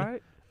cultured. All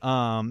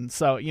right.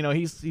 So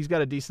he's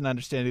got a decent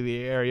understanding of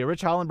the area.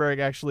 Rich Hollenberg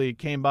actually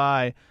came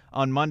by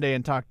on Monday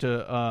and talked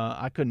to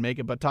I couldn't make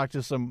it, but talked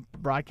to some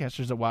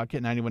broadcasters at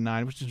Wildcat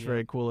 91.9, which is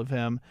very cool of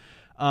him.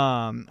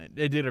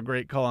 They did a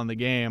great call on the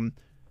game.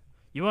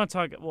 You want to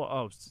talk?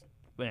 Well,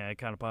 I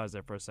kind of paused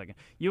there for a second.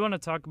 You want to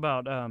talk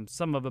about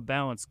some of the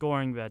balanced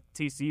scoring that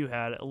TCU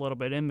had a little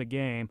bit in the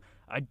game.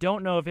 I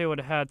don't know if they would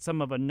have had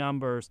some of the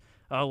numbers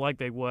like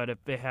they would if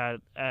they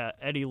had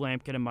Eddie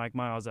Lampkin and Mike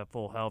Miles at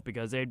full health,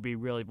 because they'd be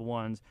really the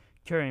ones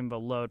carrying the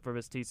load for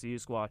this TCU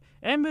squad.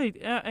 And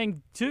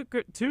to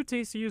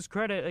TCU's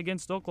credit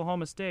against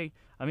Oklahoma State,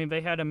 I mean,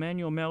 they had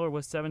Emmanuel Miller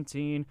with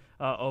 17,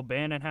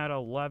 O'Bannon had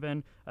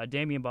 11,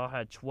 Damian Baugh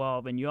had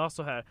 12, and you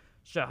also had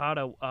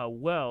Shahada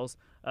Wells,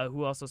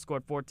 who also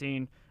scored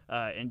 14,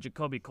 and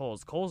Jacoby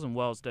Coles. Coles and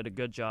Wells did a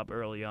good job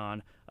early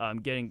on,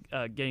 getting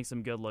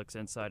some good looks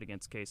inside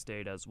against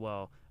K-State as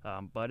well.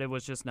 But it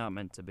was just not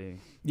meant to be.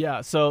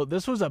 Yeah, so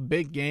this was a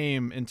big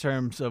game in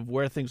terms of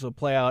where things will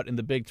play out in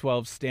the Big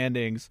 12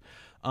 standings,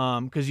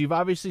 because you've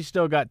obviously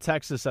still got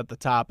Texas at the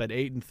top at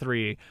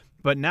 8-3.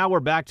 But now we're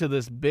back to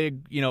this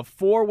big,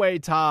 four-way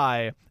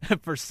tie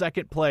for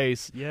second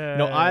place.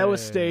 Yeah. Iowa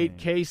State,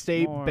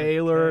 K-State,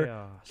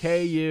 Baylor,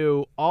 chaos.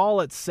 KU,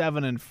 all at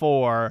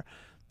 7-4.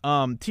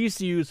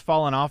 TCU's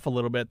fallen off a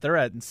little bit. They're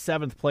at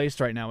 7th place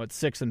right now at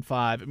 6-5.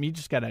 I mean, you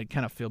just got to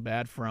kind of feel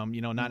bad for them,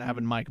 not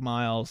having Mike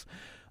Miles,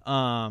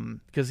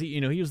 because he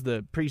was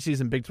the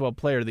preseason Big 12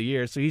 Player of the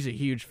Year, so he's a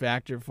huge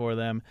factor for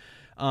them.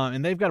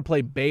 And they've got to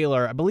play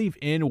Baylor, I believe,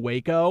 in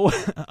Waco.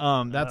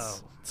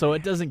 So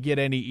it doesn't get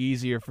any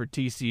easier for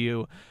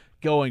TCU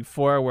going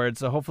forward.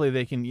 So hopefully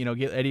they can,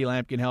 get Eddie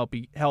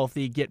Lampkin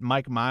healthy, get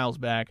Mike Miles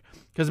back.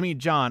 Because, I mean,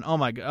 John, oh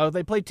my God,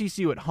 they play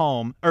TCU at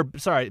home.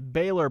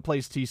 Baylor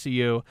plays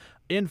TCU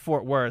in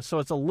Fort Worth, so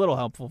it's a little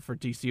helpful for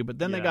TCU. But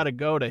then they got to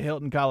go to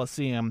Hilton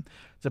Coliseum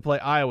to play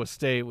Iowa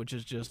State, which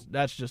is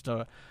just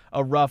a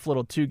rough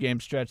little 2-game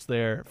stretch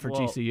there for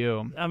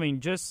TCU. I mean,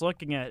 just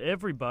looking at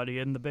everybody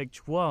in the Big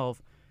 12,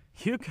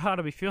 you got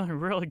to be feeling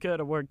really good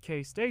at where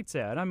K-State's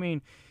at. I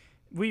mean,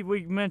 we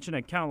mentioned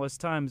it countless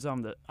times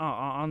on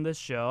this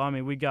show. I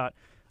mean, we got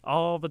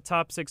all the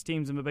top 6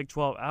 teams in the Big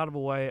 12 out of the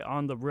way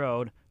on the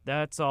road.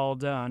 That's all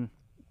done.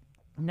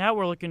 Now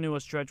we're looking to a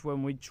stretch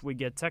when we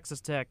get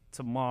Texas Tech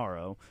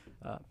tomorrow,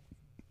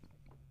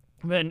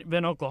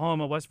 then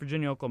Oklahoma, West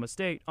Virginia, Oklahoma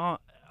State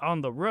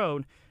on the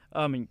road.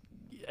 I mean,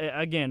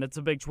 again, it's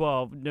a Big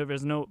 12.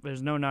 There's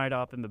no night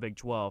off in the Big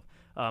 12.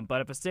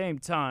 But at the same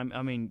time,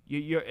 I mean,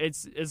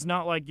 it's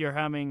not like you're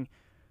having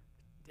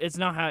it's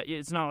not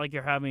like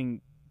you're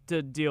having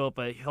to deal with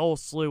a whole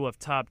slew of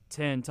top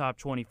 10, top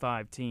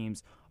 25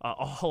 teams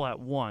all at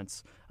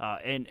once.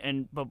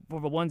 But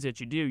for the ones that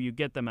you do, you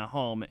get them at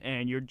home,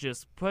 and you're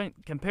just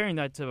comparing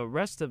that to the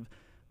rest of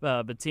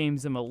the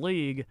teams in the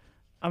league.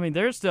 I mean,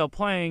 they're still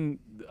playing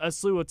a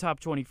slew of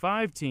top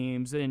 25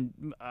 teams and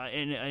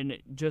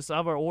just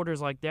other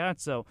orders like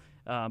that. So,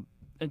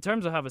 in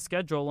terms of how the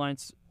schedule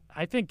lines,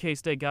 I think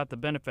K-State got the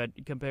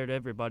benefit compared to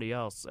everybody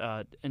else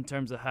in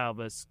terms of how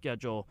the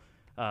schedule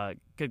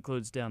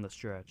concludes down the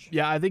stretch.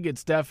 Yeah, I think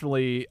it's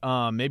definitely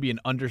maybe an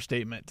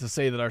understatement to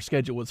say that our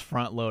schedule was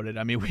front loaded.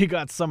 I mean, we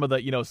got some of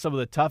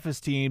the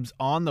toughest teams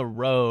on the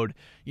road,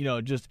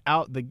 just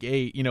out the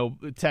gate,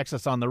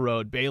 Texas on the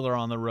road, Baylor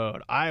on the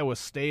road, Iowa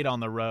State on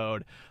the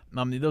road.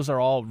 I mean, those are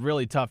all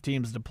really tough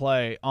teams to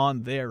play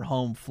on their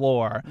home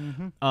floor.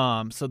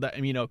 Mm-hmm. So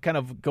that, kind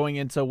of going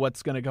into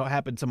what's going to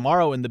happen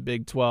tomorrow in the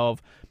Big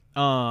 12,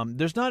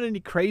 there's not any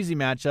crazy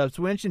matchups.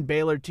 We mentioned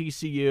Baylor,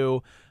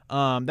 TCU.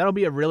 That'll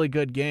be a really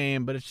good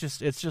game, but it's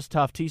just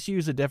tough. TCU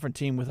is a different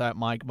team without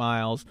Mike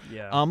Miles.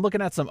 Yeah.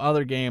 Looking at some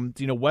other games,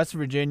 West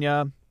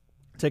Virginia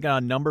taking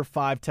on number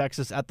 5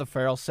 Texas at the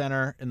Farrell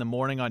Center in the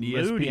morning on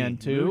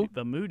ESPN2.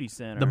 The Moody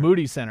Center. The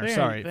Moody Center.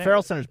 Sorry,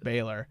 Farrell Center's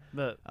Baylor.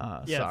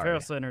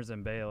 Farrell Center's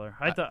in Baylor.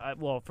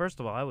 First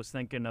of all, I was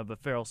thinking of the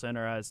Farrell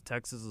Center as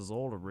Texas's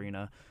old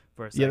arena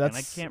for a second. Yeah,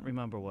 I can't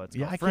remember what it's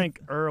called.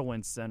 Frank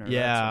Irwin Center.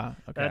 Yeah,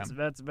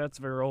 that's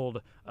their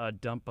old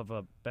dump of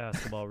a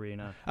basketball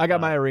arena. I got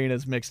my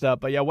arenas mixed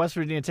up, but yeah, West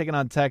Virginia taking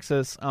on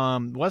Texas.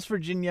 West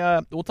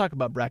Virginia, we'll talk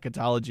about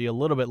bracketology a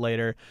little bit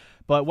later,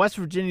 but West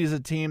Virginia is a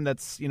team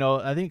that's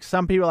I think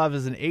some people have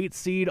as an 8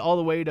 seed all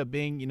the way to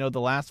being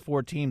the last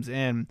 4 teams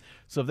in.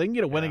 So if they can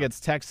get a win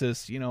against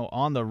Texas,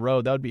 on the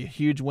road, that would be a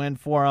huge win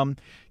for them.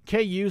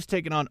 KU's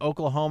taking on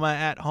Oklahoma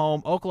at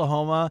home.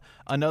 Oklahoma,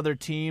 another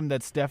team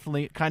that's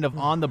definitely kind of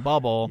on the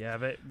bubble.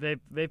 Yeah,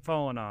 they've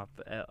fallen off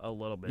a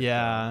little bit.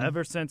 Yeah.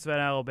 Ever since that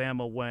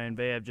Alabama win,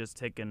 they have just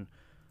taken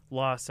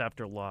loss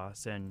after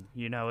loss, and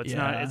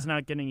it's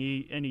not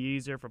getting any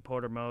easier for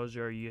Porter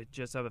Moser. You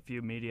just have a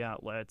few media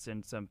outlets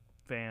and some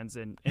fans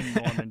in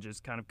Norman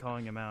just kind of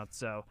calling him out.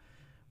 So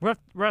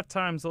rough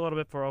times a little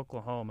bit for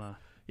Oklahoma.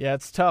 Yeah,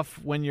 it's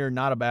tough when you're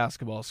not a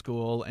basketball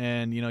school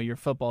and your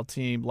football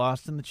team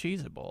lost in the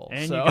Cheez-It Bowl.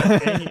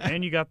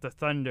 And you got the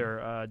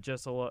Thunder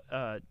just a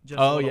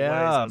little ways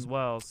as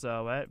well.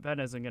 So that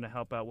isn't going to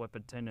help out with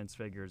attendance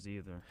figures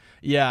either.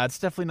 Yeah, it's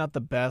definitely not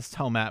the best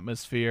home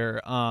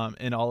atmosphere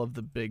in all of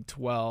the Big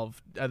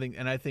 12.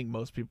 I think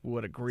most people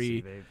would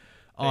agree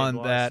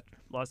on that.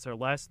 Lost their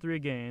last 3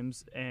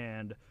 games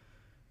and.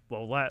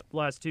 Well,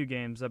 last 2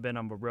 games have been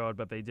on the road,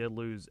 but they did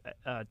lose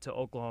to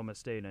Oklahoma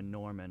State and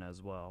Norman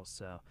as well.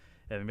 So,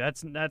 I mean,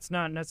 that's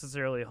not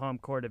necessarily a home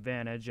court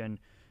advantage. And,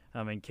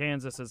 I mean,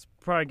 Kansas is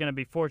probably going to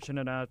be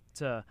fortunate enough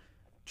to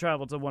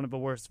travel to one of the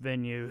worst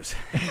venues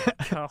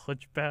in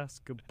college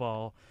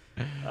basketball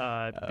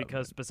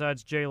because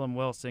besides Jalen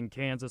Wilson,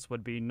 Kansas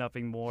would be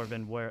nothing more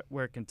than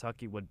where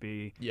Kentucky would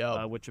be,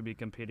 which would be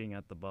competing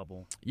at the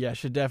bubble. Yeah,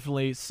 should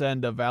definitely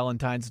send a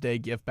Valentine's Day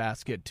gift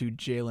basket to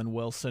Jalen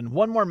Wilson.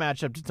 One more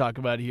matchup to talk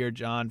about here,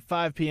 John.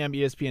 5 p.m.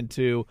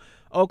 ESPN2,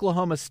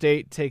 Oklahoma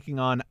State taking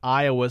on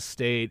Iowa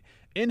State.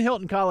 In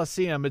Hilton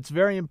Coliseum, it's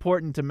very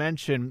important to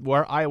mention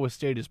where Iowa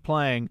State is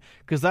playing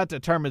because that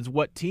determines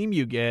what team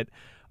you get.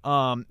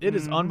 It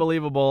is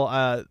unbelievable.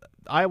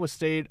 Iowa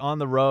State on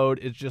the road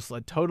is just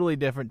a totally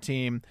different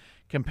team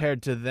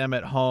compared to them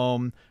at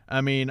home.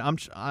 I mean,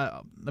 let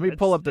me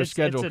pull up their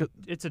schedule.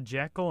 It's a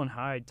Jekyll and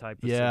Hyde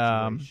type of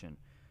situation.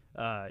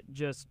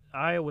 Just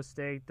Iowa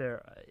State.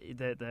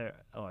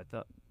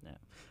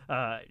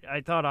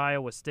 I thought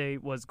Iowa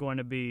State was going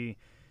to be.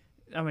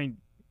 I mean,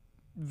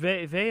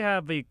 they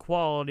have the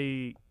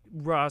quality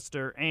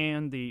roster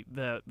and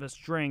the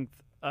strength.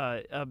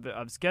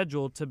 Of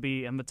schedule to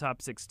be in the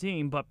top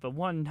 16, but the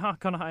one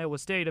knock on Iowa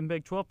State in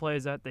Big 12 play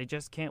is that they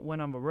just can't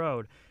win on the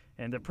road,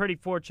 and they're pretty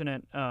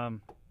fortunate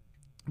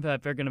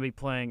that they're going to be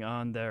playing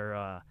on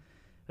their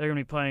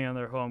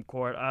home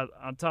court.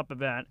 On top of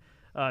that,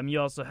 you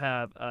also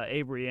have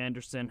Avery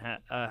Anderson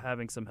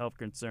having some health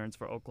concerns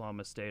for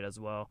Oklahoma State as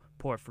well.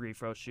 Poor free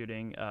throw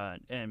shooting,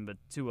 and the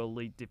 2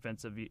 elite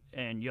defensive,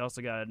 and you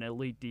also got an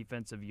elite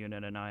defensive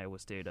unit in Iowa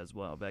State as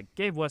well. That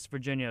gave West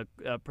Virginia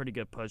a pretty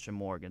good push in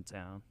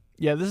Morgantown.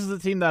 Yeah, this is the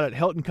team that at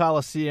Hilton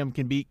Coliseum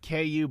can beat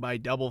KU by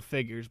double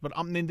figures. But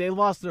I mean, they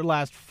lost their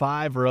last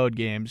 5 road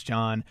games,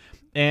 John.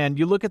 And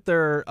you look at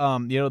their,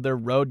 their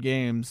road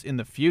games in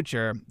the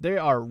future, they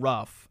are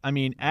rough. I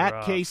mean,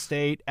 at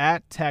K-State,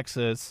 at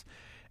Texas,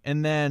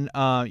 and then,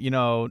 I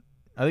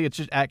think it's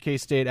just at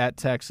K-State, at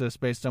Texas,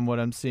 based on what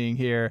I'm seeing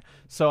here.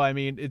 So, I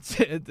mean,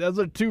 those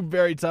are 2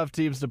 very tough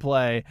teams to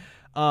play.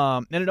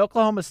 And an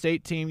Oklahoma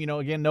State team,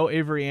 again, no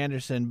Avery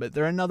Anderson, but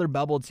they're another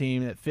bubble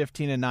team at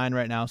 15-9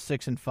 right now,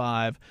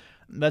 6-5.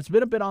 That's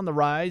been a bit on the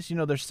rise. They're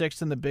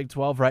 6th in the Big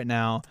 12 right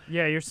now.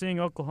 Yeah, you're seeing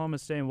Oklahoma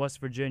State and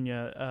West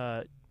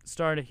Virginia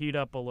start to heat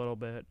up a little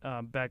bit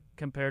back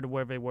compared to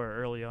where they were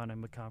early on in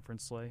the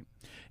conference slate.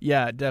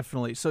 Yeah,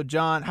 definitely. So,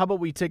 John, how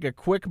about we take a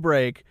quick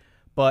break,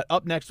 But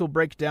up next, we'll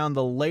break down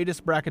the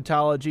latest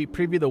bracketology,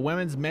 preview the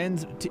women's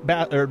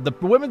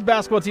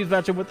basketball team's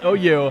matchup with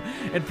OU,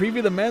 and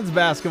preview the men's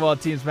basketball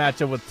team's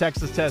matchup with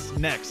Texas Tech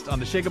next on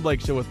the Shake and Blake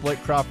Show with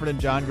Blake Crawford and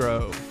John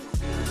Grove.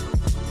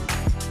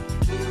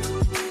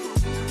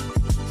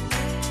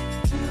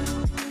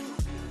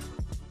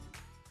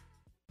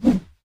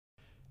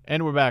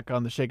 And we're back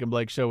on the Shake and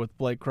Blake Show with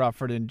Blake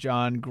Crawford and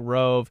John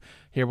Grove.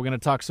 Here we're going to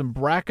talk some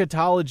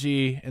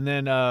bracketology and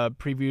then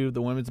preview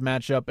the women's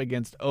matchup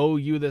against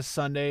OU this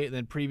Sunday, and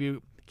then preview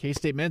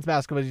K-State men's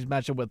basketball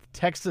matchup with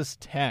Texas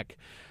Tech.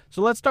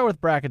 So let's start with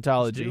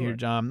bracketology here,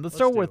 John. Let's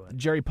start with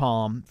Jerry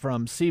Palm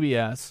from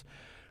CBS.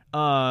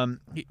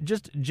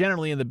 Just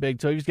generally in the Big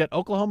 12, he's got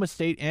Oklahoma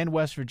State and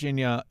West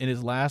Virginia in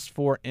his last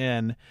 4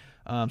 in.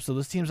 So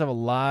those teams have a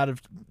lot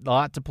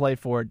to play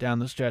for down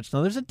the stretch.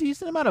 Now, there's a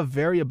decent amount of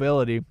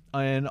variability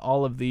in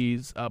all of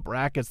these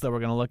brackets that we're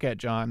going to look at,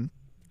 John,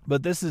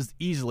 but this is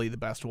easily the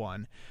best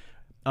one.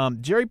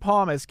 Jerry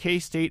Palm has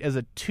K-State as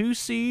a 2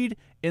 seed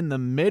in the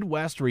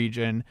Midwest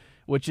region,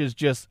 which is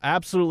just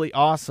absolutely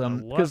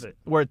awesome. Because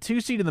we're a 2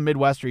 seed in the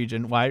Midwest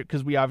region. Why?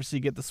 Because we obviously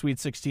get the Sweet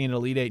 16 and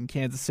Elite 8 in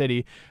Kansas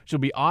City, which will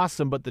be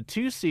awesome, but the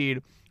 2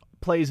 seed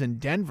plays in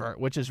Denver,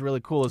 which is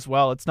really cool as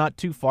well. It's not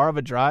too far of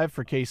a drive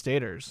for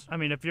K-Staters. I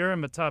mean, if you're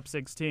in the top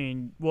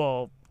 16,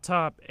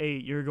 top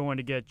 8, you're going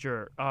to get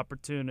your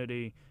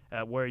opportunity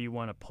at where you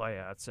want to play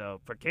at.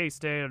 So for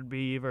K-State, it would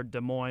be either Des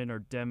Moines or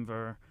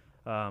Denver.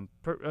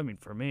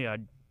 For me,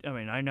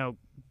 I know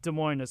Des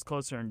Moines is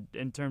closer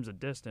in terms of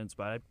distance,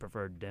 but I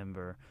prefer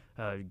Denver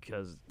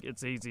because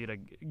it's easy to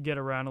get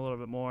around a little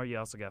bit more. You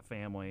also got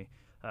family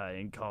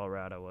in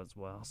Colorado as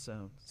well.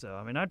 So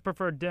I'd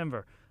prefer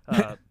Denver.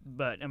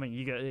 But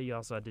you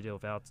also had to deal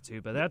with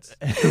altitude. But that's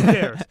who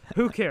cares?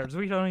 Who cares?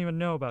 We don't even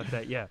know about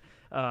that yet.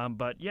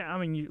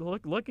 You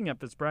looking at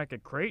this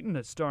bracket, Creighton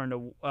is starting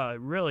to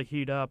really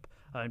heat up.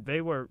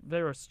 They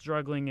were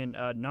struggling in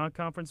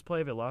non-conference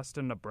play. They lost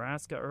to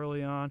Nebraska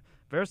early on.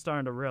 They're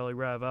starting to really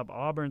rev up.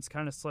 Auburn's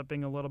kind of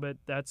slipping a little bit.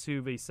 That's who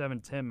the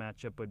 7-10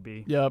 matchup would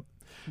be. Yep.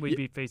 We'd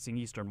be facing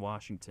Eastern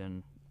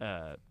Washington.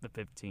 The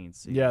 15th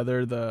seed. Yeah,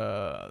 they're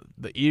the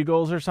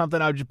Eagles or something.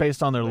 Just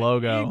based on their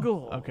logo.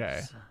 Eagles.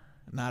 Okay,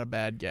 not a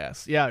bad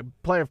guess. Yeah,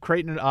 player of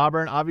Creighton and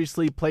Auburn.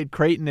 Obviously played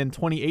Creighton in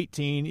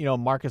 2018.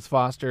 Marcus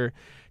Foster,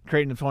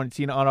 Creighton in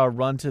 2018 on our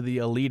run to the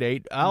Elite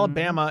 8.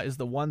 Alabama is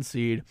the 1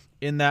 seed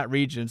in that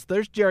region. So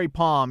there's Jerry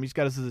Palm. He's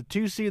got us as a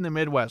 2 seed in the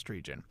Midwest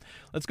region.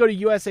 Let's go to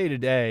USA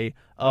Today.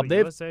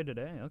 USA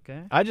Today.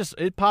 Okay.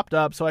 It popped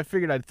up, so I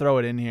figured I'd throw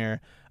it in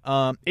here.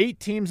 8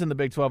 teams in the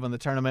Big 12 in the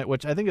tournament,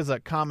 which I think is a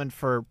common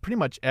for pretty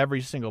much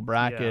every single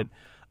bracket.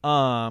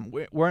 Yeah.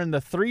 We're in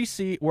the 3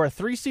 seed. We're a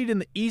 3 seed in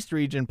the East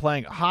region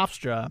playing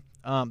Hofstra.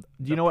 Do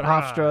you know what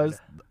Hofstra is?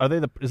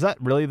 Is that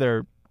really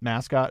their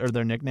mascot or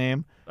their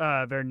nickname?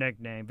 Their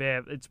nickname.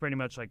 It's pretty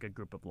much like a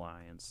group of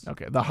lions.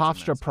 Okay, the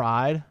Hofstra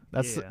Pride.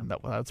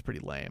 That's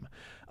pretty lame.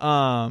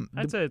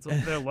 I'd say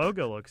their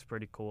logo looks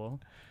pretty cool.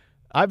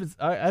 I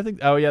think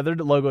their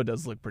logo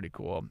does look pretty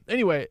cool.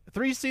 Anyway,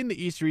 3 seed in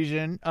the East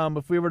region.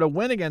 If we were to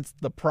win against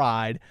the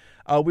Pride,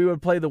 we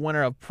would play the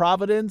winner of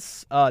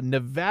Providence,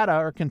 Nevada,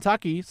 or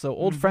Kentucky. So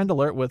old friend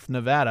alert with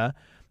Nevada.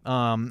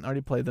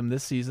 Already played them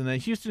this season.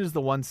 And Houston is the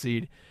 1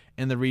 seed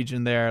in the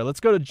region there. Let's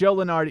go to Joe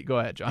Lenardi. Go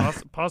ahead, John.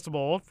 Possible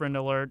old friend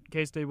alert.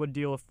 K-State would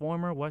deal with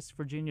former West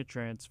Virginia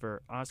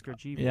transfer Oscar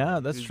G. Yeah,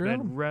 that's who's true.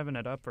 Been revving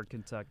it up for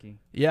Kentucky.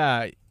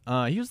 Yeah,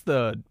 he was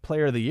the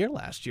player of the year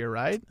last year,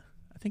 right?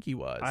 I think he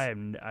was.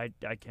 I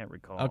can't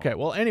recall. Okay,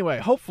 well, anyway,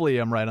 hopefully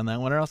I'm right on that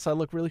one, or else I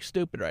look really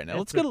stupid right now.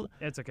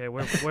 It's okay.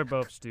 We're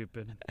both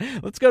stupid.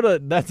 Let's go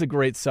to. That's a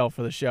great sell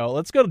for the show.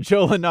 Let's go to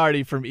Joe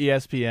Lenardi from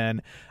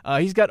ESPN.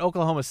 He's got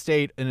Oklahoma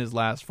State in his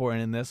last 4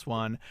 in this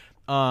one.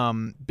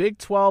 Big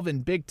 12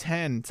 and Big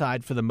 10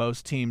 tied for the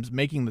most teams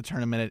making the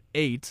tournament at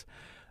 8.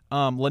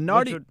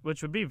 Lenardi,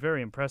 which would be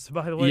very impressive,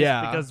 by the way.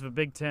 Yeah. Because the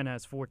Big 10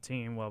 has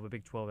 14, while the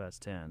Big 12 has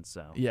 10.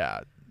 So yeah.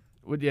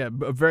 A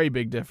very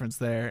big difference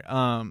there.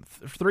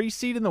 3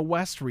 seed in the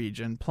West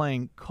region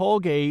playing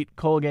Colgate.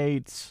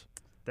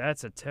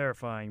 That's a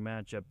terrifying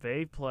matchup.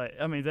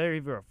 They're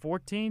either a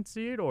 14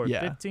 seed or a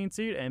 15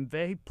 seed, and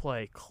they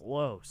play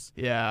close.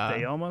 Yeah.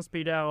 They almost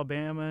beat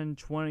Alabama in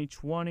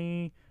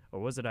 2020, or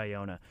was it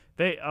Iona?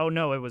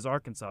 It was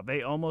Arkansas.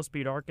 They almost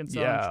beat Arkansas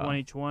in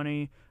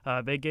 2020.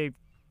 They gave,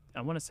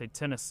 I want to say,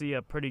 Tennessee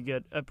a pretty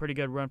good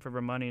run for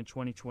their money in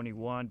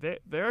 2021.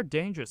 They're a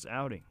dangerous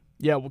outing.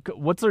 Yeah,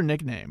 what's their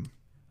nickname?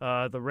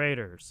 The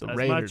Raiders.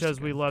 Raiders, much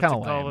as we love to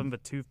call them the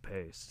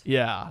toothpaste.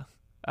 Yeah,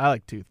 I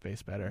like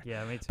toothpaste better.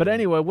 Yeah, me too. But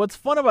anyway, what's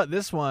fun about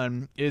this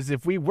one is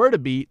if we were to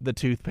beat the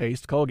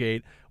toothpaste,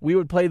 Colgate, we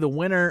would play the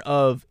winner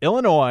of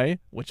Illinois,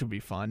 which would be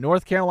fun,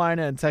 North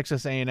Carolina, and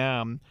Texas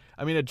A&M.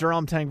 A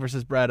Jerome Tang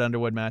versus Brad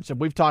Underwood matchup.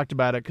 We've talked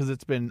about it because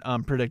it's been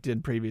predicted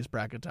in previous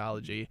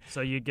bracketology.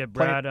 So you get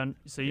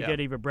get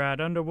either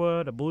Brad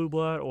Underwood, a blue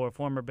blood, or a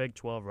former Big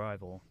 12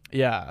 rival.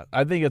 Yeah,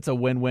 I think it's a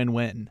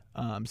win-win-win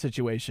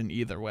situation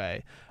either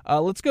way.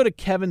 Let's go to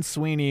Kevin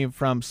Sweeney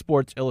from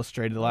Sports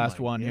Illustrated, the last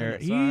one here.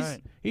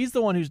 He's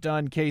the one who's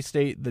done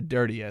K-State the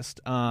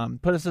dirtiest.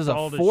 Put us as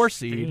a 4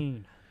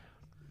 seed.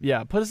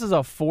 Yeah, put us as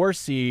a 4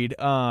 seed.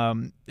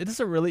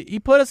 He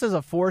put us as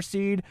a 4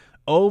 seed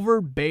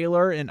over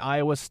Baylor and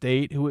Iowa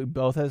State, who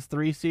both has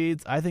 3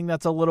 seeds. I think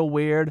that's a little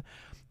weird,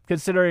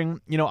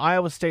 considering,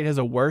 Iowa State has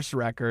a worse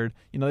record.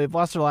 They've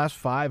lost their last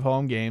 5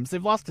 home games.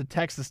 They've lost to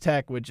Texas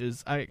Tech, which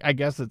is, I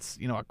guess it's,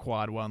 a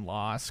quad 1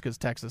 loss because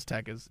Texas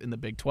Tech is in the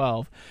Big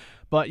 12.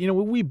 But,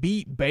 we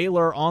beat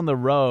Baylor on the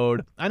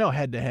road. I know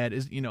head-to-head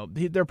is,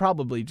 they're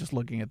probably just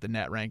looking at the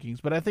net rankings,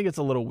 but I think it's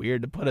a little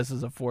weird to put us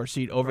as a 4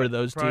 seed over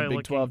those 2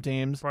 Big 12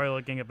 teams. Probably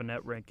looking at the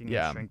net ranking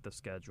and strength of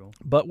schedule.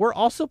 But we're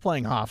also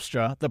playing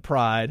Hofstra, the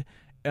Pride,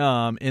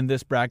 in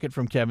this bracket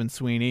from Kevin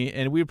Sweeney,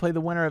 and we would play the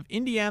winner of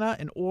Indiana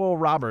and Oral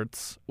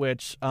Roberts,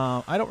 which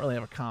I don't really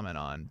have a comment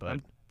on. But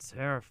I'm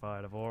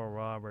terrified of Oral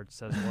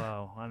Roberts as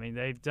well. I mean,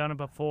 they've done it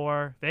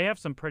before. They have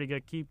some pretty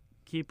good key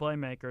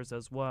playmakers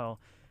as well.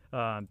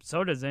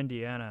 So does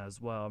Indiana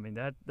as well. I mean,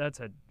 that's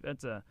a.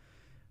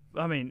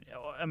 I mean,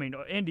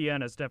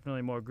 Indiana's definitely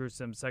a more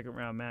gruesome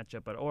second-round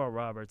matchup, but Oral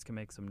Roberts can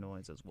make some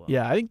noise as well.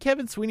 Yeah, I think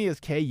Kevin Sweeney has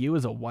KU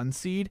as a 1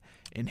 seed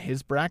in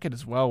his bracket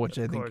as well, which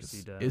I think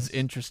is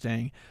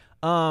interesting.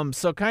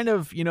 So kind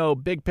of,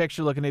 big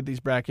picture looking at these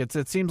brackets,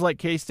 it seems like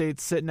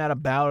K-State's sitting at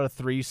about a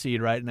 3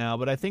 seed right now,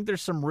 but I think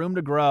there's some room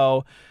to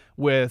grow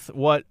with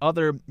what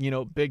other,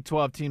 Big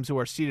 12 teams who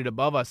are seated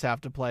above us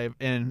have to play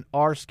in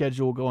our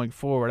schedule going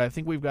forward. I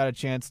think we've got a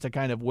chance to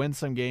kind of win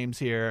some games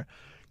here.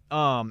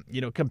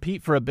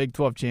 Compete for a Big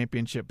 12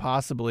 championship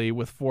possibly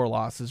with 4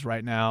 losses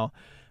right now.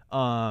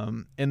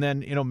 And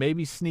then,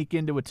 maybe sneak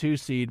into a 2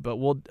 seed, but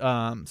we'll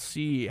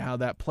see how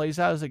that plays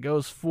out as it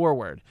goes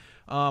forward.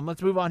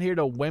 Let's move on here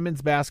to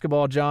women's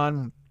basketball,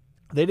 John.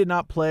 They did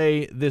not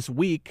play this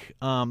week.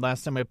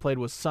 Last time they played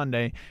was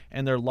Sunday,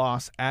 and their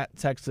loss at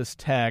Texas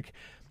Tech.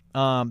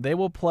 They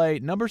will play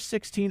number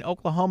 16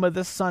 Oklahoma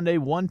this Sunday,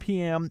 1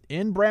 p.m.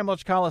 in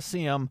Bramlage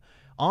Coliseum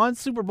on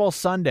Super Bowl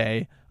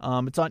Sunday.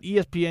 It's on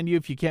ESPNU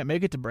if you can't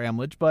make it to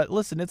Bramlage. But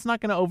listen, it's not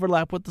going to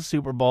overlap with the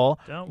Super Bowl.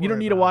 You don't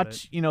need to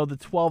watch, the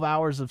 12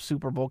 hours of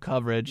Super Bowl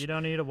coverage. You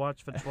don't need to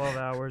watch for 12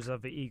 hours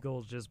of the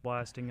Eagles just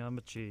blasting on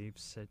the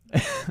Chiefs.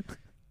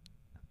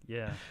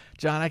 Yeah,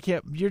 John, I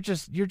can't. You're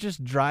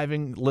just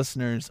driving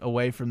listeners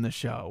away from the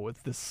show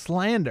with this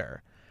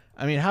slander.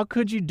 I mean, how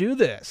could you do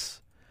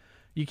this?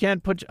 You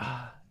can't put.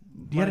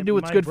 You got to do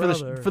what's good for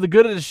the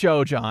good of the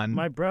show, John.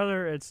 My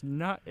brother,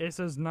 this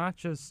is not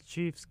just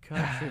Chiefs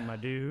country, my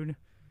dude.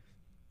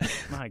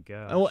 My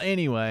God. Well,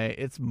 anyway,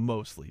 it's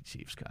mostly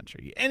Chiefs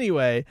country.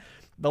 Anyway,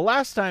 the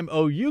last time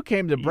OU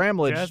came to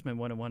Bramlage, Jasmine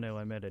wouldn't want to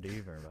admit it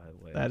either, by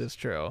the way. That is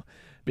true.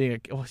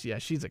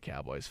 She's a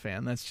Cowboys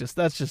fan. That's just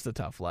a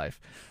tough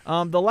life.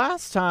 The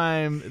last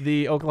time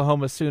the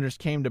Oklahoma Sooners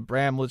came to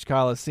Bramlage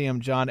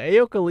Coliseum, John,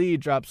 Ayoka Lee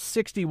dropped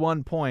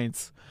 61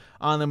 points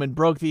on them and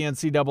broke the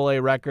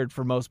NCAA record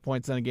for most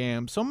points in a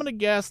game. So I'm going to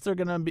guess they're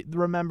going to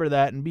remember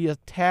that and be a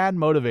tad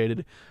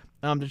motivated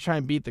to try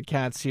and beat the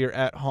Cats here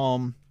at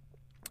home.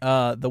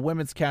 The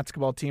women's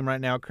basketball team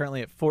right now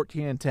currently at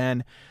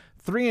 14-10,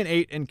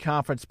 3-8 in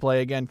conference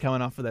play. Again,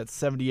 coming off of that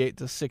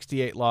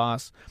 78-68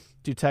 loss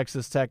to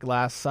Texas Tech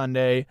last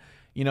Sunday.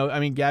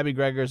 Gabby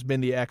Greger has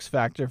been the X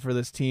factor for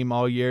this team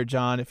all year,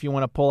 John. If you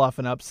want to pull off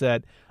an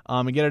upset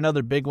and get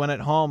another big win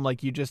at home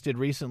like you just did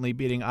recently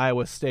beating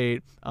Iowa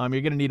State, you're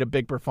going to need a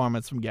big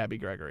performance from Gabby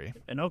Gregory.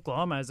 And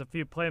Oklahoma has a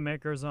few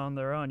playmakers on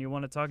their own. You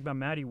want to talk about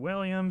Maddie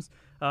Williams,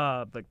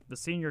 the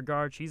senior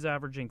guard. She's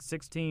averaging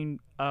 16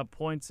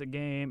 points a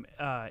game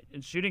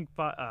and shooting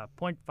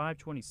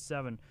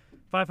 .527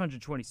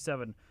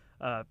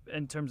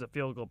 in terms of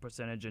field goal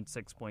percentage and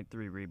 6.3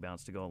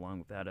 rebounds to go along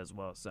with that as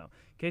well. So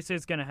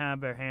K-State's going to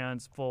have their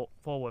hands full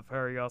with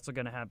her. You're also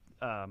going to have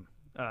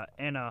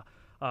Anna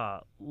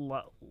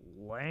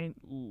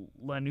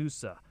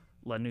Lanusa.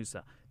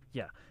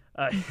 Yeah.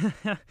 A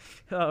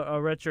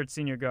redshirt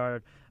senior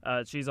guard.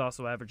 She's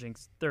also averaging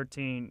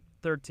 13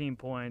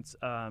 points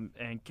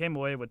and came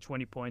away with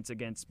 20 points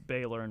against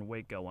Baylor and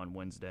Waco on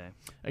Wednesday.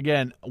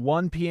 Again,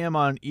 1 p.m.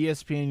 on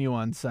ESPNU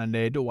on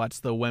Sunday to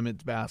watch the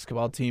women's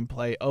basketball team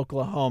play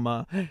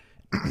Oklahoma.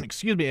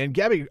 Excuse me, and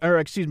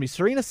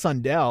Serena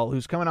Sundell,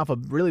 who's coming off a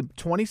really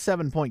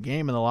 27-point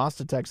game in the loss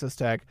to Texas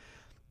Tech.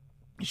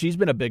 She's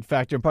been a big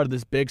factor and part of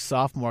this big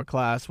sophomore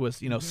class with,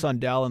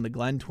 Sundell and the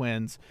Glenn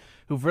twins,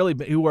 who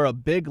were a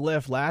big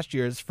lift last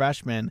year as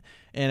freshmen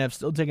and have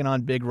still taken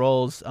on big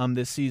roles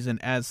this season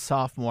as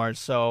sophomores.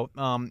 So,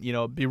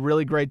 it'd be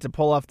really great to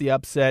pull off the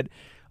upset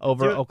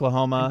over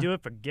Oklahoma. And do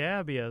it for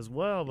Gabby as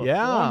well, the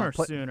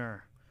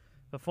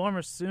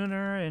former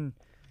Sooner, and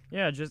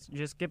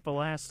just get the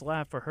last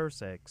laugh for her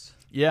sakes.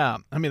 Yeah,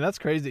 I mean, that's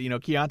crazy.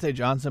 Keontae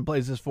Johnson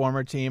plays his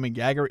former team, and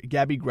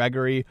Gabby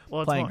Gregory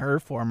playing her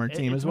former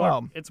team as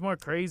well. It's more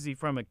crazy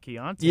from a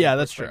Keontae. Yeah,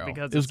 that's true.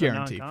 Because it was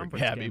guaranteed for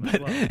Gabby,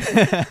 but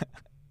well.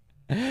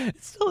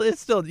 it's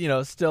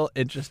still still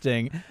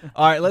interesting.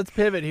 All right, let's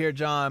pivot here,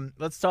 John.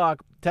 Let's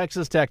talk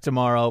Texas Tech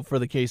tomorrow for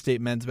the K-State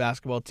men's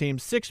basketball team.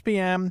 6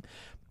 p.m.,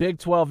 Big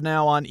 12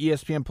 now on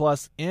ESPN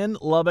Plus in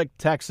Lubbock,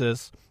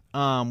 Texas.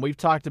 We've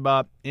talked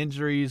about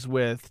injuries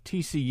with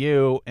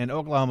TCU and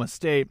Oklahoma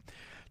State.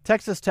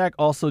 Texas Tech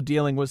also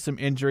dealing with some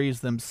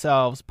injuries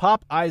themselves.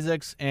 Pop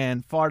Isaacs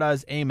and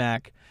Fardaz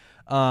Amak,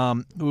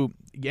 who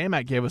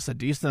Amak gave us a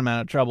decent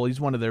amount of trouble.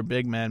 He's one of their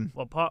big men.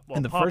 Pop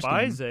in the first game.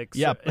 Isaacs,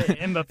 yep.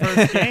 in the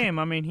first game,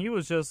 I mean, he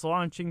was just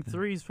launching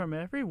threes from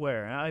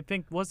everywhere. I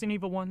think, wasn't he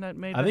the one that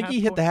made I think he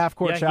hit the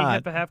half-court shot. Yeah, he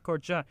hit the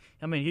half-court shot.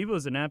 I mean, he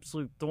was an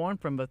absolute thorn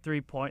from the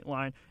three-point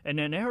line in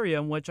an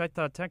area in which I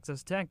thought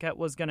Texas Tech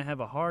was going to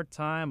have a hard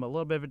time, a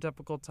little bit of a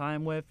difficult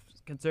time with,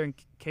 considering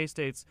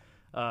K-State's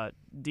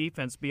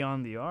defense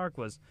beyond the arc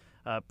was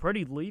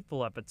pretty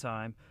lethal at the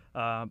time.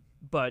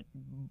 But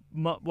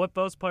with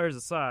those players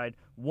aside,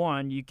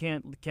 one, you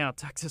can't count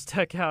Texas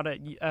Tech out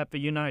at the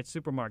United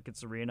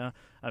Supermarkets Arena.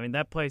 I mean,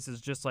 that place is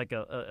just like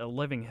a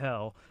living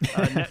hell.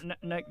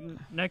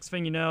 Next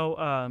thing you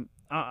know,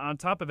 on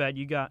top of that,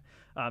 you got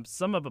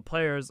some of the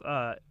players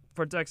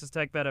for Texas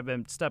Tech that have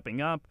been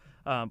stepping up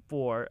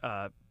for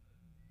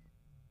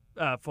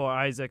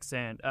Isaacs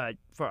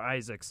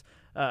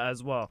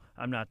as well.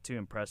 I'm not too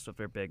impressed with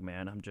their big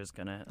man. I'm just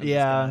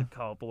gonna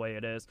call it the way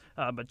it is.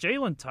 But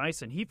Jalen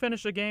Tyson, he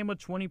finished the game with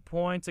 20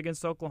 points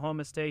against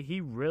Oklahoma State. He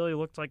really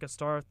looked like a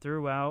star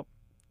throughout.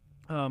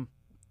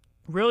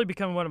 Really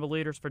becoming one of the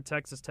leaders for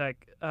Texas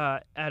Tech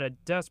at a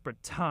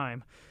desperate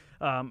time.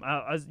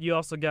 You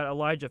also got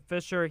Elijah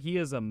Fisher. He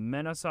is a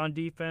menace on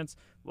defense.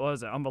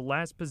 On the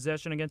last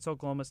possession against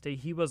Oklahoma State,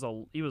 he was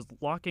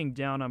locking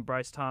down on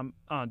Bryce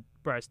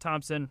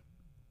Thompson.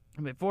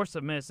 I mean, forced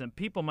a miss, and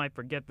people might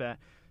forget that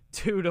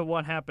due to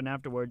what happened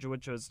afterwards,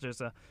 which was just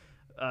a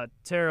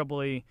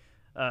terribly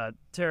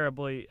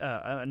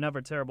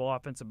another terrible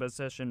offensive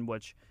possession,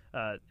 which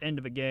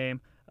ended the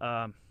game.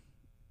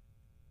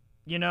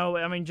 You know,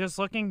 I mean, just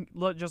looking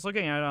at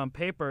it on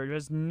paper,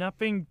 there's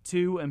nothing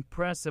too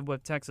impressive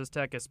with Texas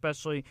Tech,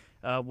 especially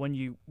when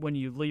you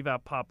leave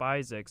out Pop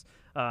Isaacs.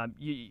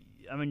 You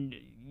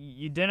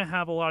didn't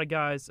have a lot of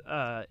guys.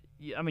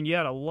 You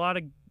had a lot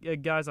of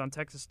guys on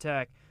Texas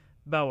Tech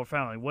that were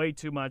fouling way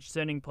too much,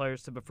 sending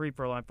players to the free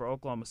throw line for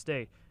Oklahoma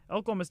State.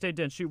 Oklahoma State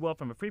didn't shoot well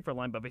from the free throw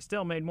line, but they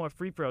still made more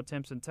free throw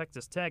attempts than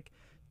Texas Tech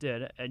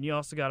did. And you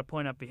also got to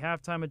point out the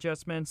halftime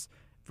adjustments.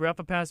 Throughout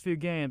the past few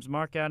games,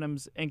 Mark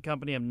Adams and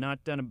company have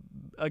not done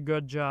a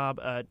good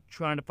job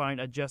trying to find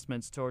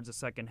adjustments towards the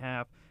second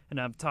half. And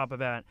on top of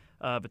that,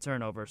 the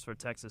turnovers for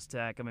Texas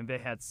Tech. I mean, they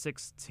had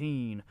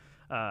 16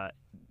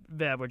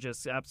 that were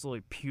just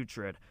absolutely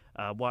putrid.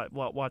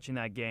 Watching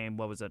that game,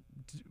 what was it,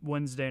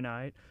 Wednesday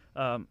night?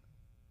 And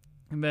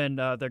then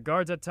their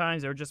guards at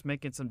times, they were just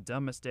making some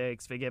dumb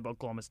mistakes. They gave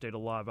Oklahoma State a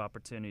lot of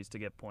opportunities to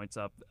get points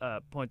up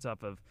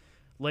of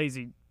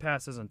lazy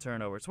passes and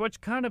turnovers, which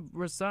kind of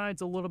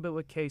resides a little bit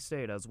with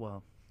K-State as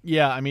well.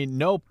 Yeah,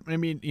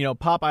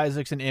 Pop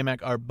Isaacs and Amak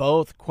are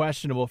both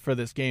questionable for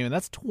this game, and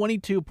that's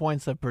 22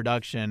 points of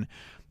production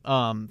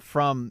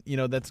from,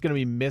 that's going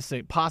to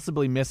be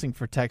possibly missing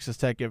for Texas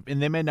Tech,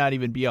 and they may not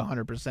even be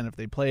 100% if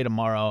they play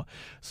tomorrow.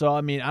 So,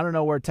 I don't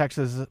know where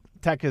Texas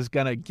Tech is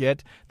going to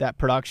get that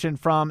production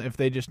from, if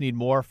they just need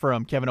more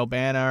from Kevin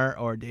O'Banner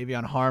or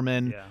Davion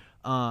Harmon. Yeah.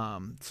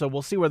 So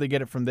we'll see where they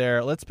get it from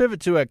there. Let's pivot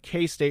to a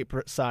K-State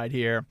side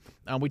here.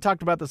 We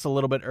talked about this a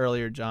little bit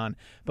earlier, John,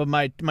 but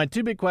my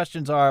two big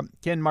questions are,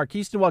 can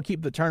Marquise Newell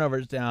keep the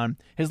turnovers down?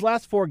 His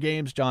last 4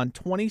 games, John,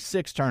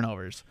 26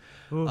 turnovers,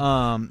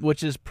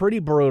 which is pretty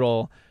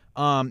brutal.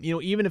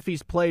 Even if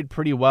he's played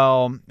pretty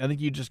well, I think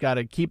you just got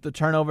to keep the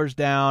turnovers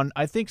down.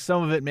 I think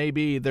some of it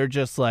maybe they're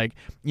just like,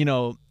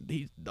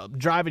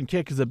 drive and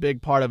kick is a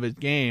big part of his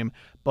game,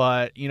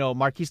 but,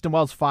 Marquise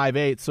Newell's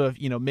 5'8", so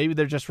if, maybe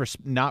they're just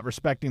not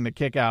respecting the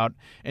kick out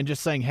and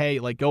just saying, hey,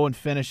 like, go and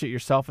finish it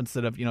yourself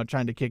instead of,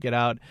 trying to kick it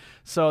out.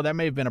 So that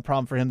may have been a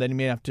problem for him that he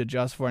may have to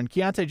adjust for. And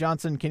Keontae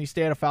Johnson, can he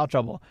stay out of foul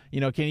trouble?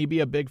 Can he be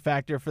a big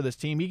factor for this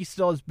team? He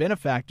still has been a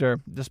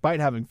factor despite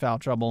having foul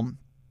trouble.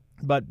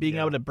 But being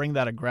able to bring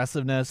that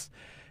aggressiveness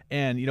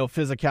and,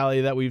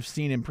 physicality that we've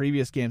seen in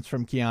previous games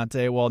from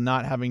Keontae, while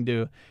not having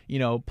to,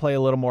 play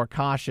a little more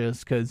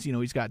cautious because,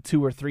 he's got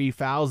 2 or 3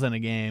 fouls in a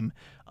game,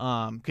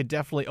 could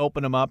definitely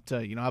open him up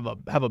to,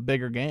 have a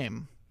bigger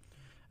game.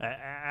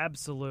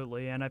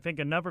 Absolutely. And I think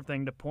another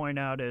thing to point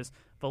out is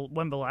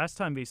when the last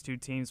time these two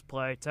teams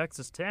play,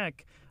 Texas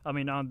Tech,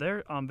 on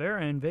their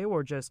end, they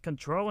were just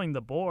controlling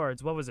the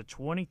boards. What was it,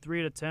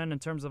 23-10 in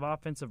terms of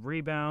offensive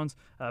rebounds?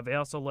 They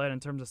also led in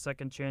terms of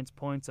second chance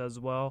points as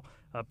well,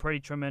 pretty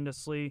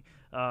tremendously.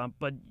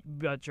 But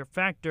your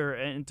factor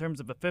in terms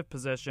of the fifth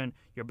position,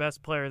 your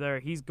best player there,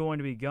 he's going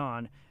to be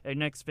gone. And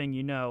next thing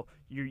you know,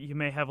 you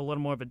may have a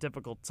little more of a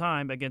difficult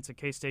time against a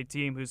K-State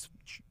team who's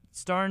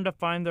starting to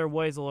find their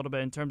ways a little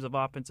bit in terms of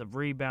offensive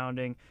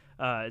rebounding,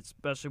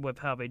 especially with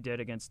how they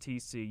did against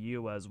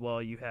TCU as well.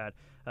 You had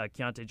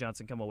Keontae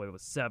Johnson come away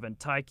with 7.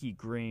 Tyke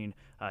Green,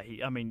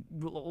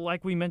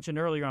 like we mentioned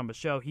earlier on the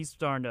show, he's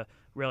starting to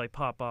really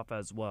pop off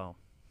as well.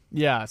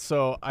 Yeah,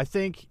 so I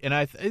think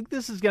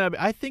this is going to be,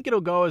 I think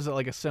it'll go as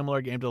like a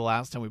similar game to the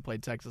last time we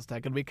played Texas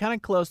Tech. It'll be kind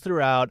of close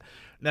throughout,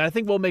 and I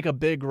think we'll make a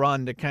big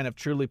run to kind of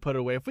truly put it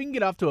away. If we can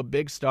get off to a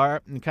big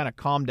start and kind of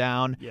calm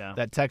down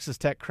that Texas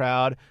Tech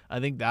crowd, I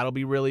think that'll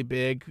be really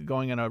big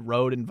going in a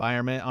road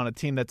environment on a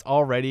team that's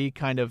already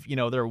kind of, they're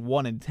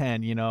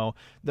 1-10,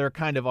 they're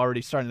kind of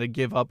already starting to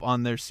give up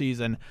on their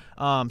season.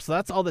 So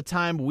that's all the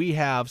time we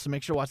have, so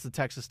make sure to watch the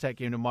Texas Tech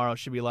game tomorrow. It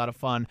should be a lot of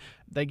fun.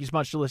 Thank you so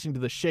much for listening to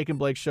the Shake and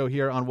Blake Show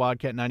here on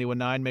Wildcat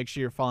 91.9. Make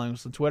sure you're following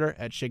us on Twitter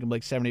at Shake and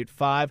Blake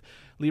 785.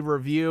 Leave a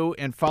review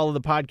and follow the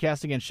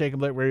podcast again, Shake and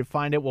Blake, where you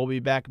find it. We'll be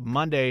back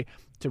Monday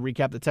to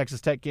recap the Texas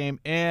Tech game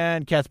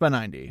and Cats by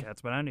 90.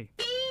 Cats by 90.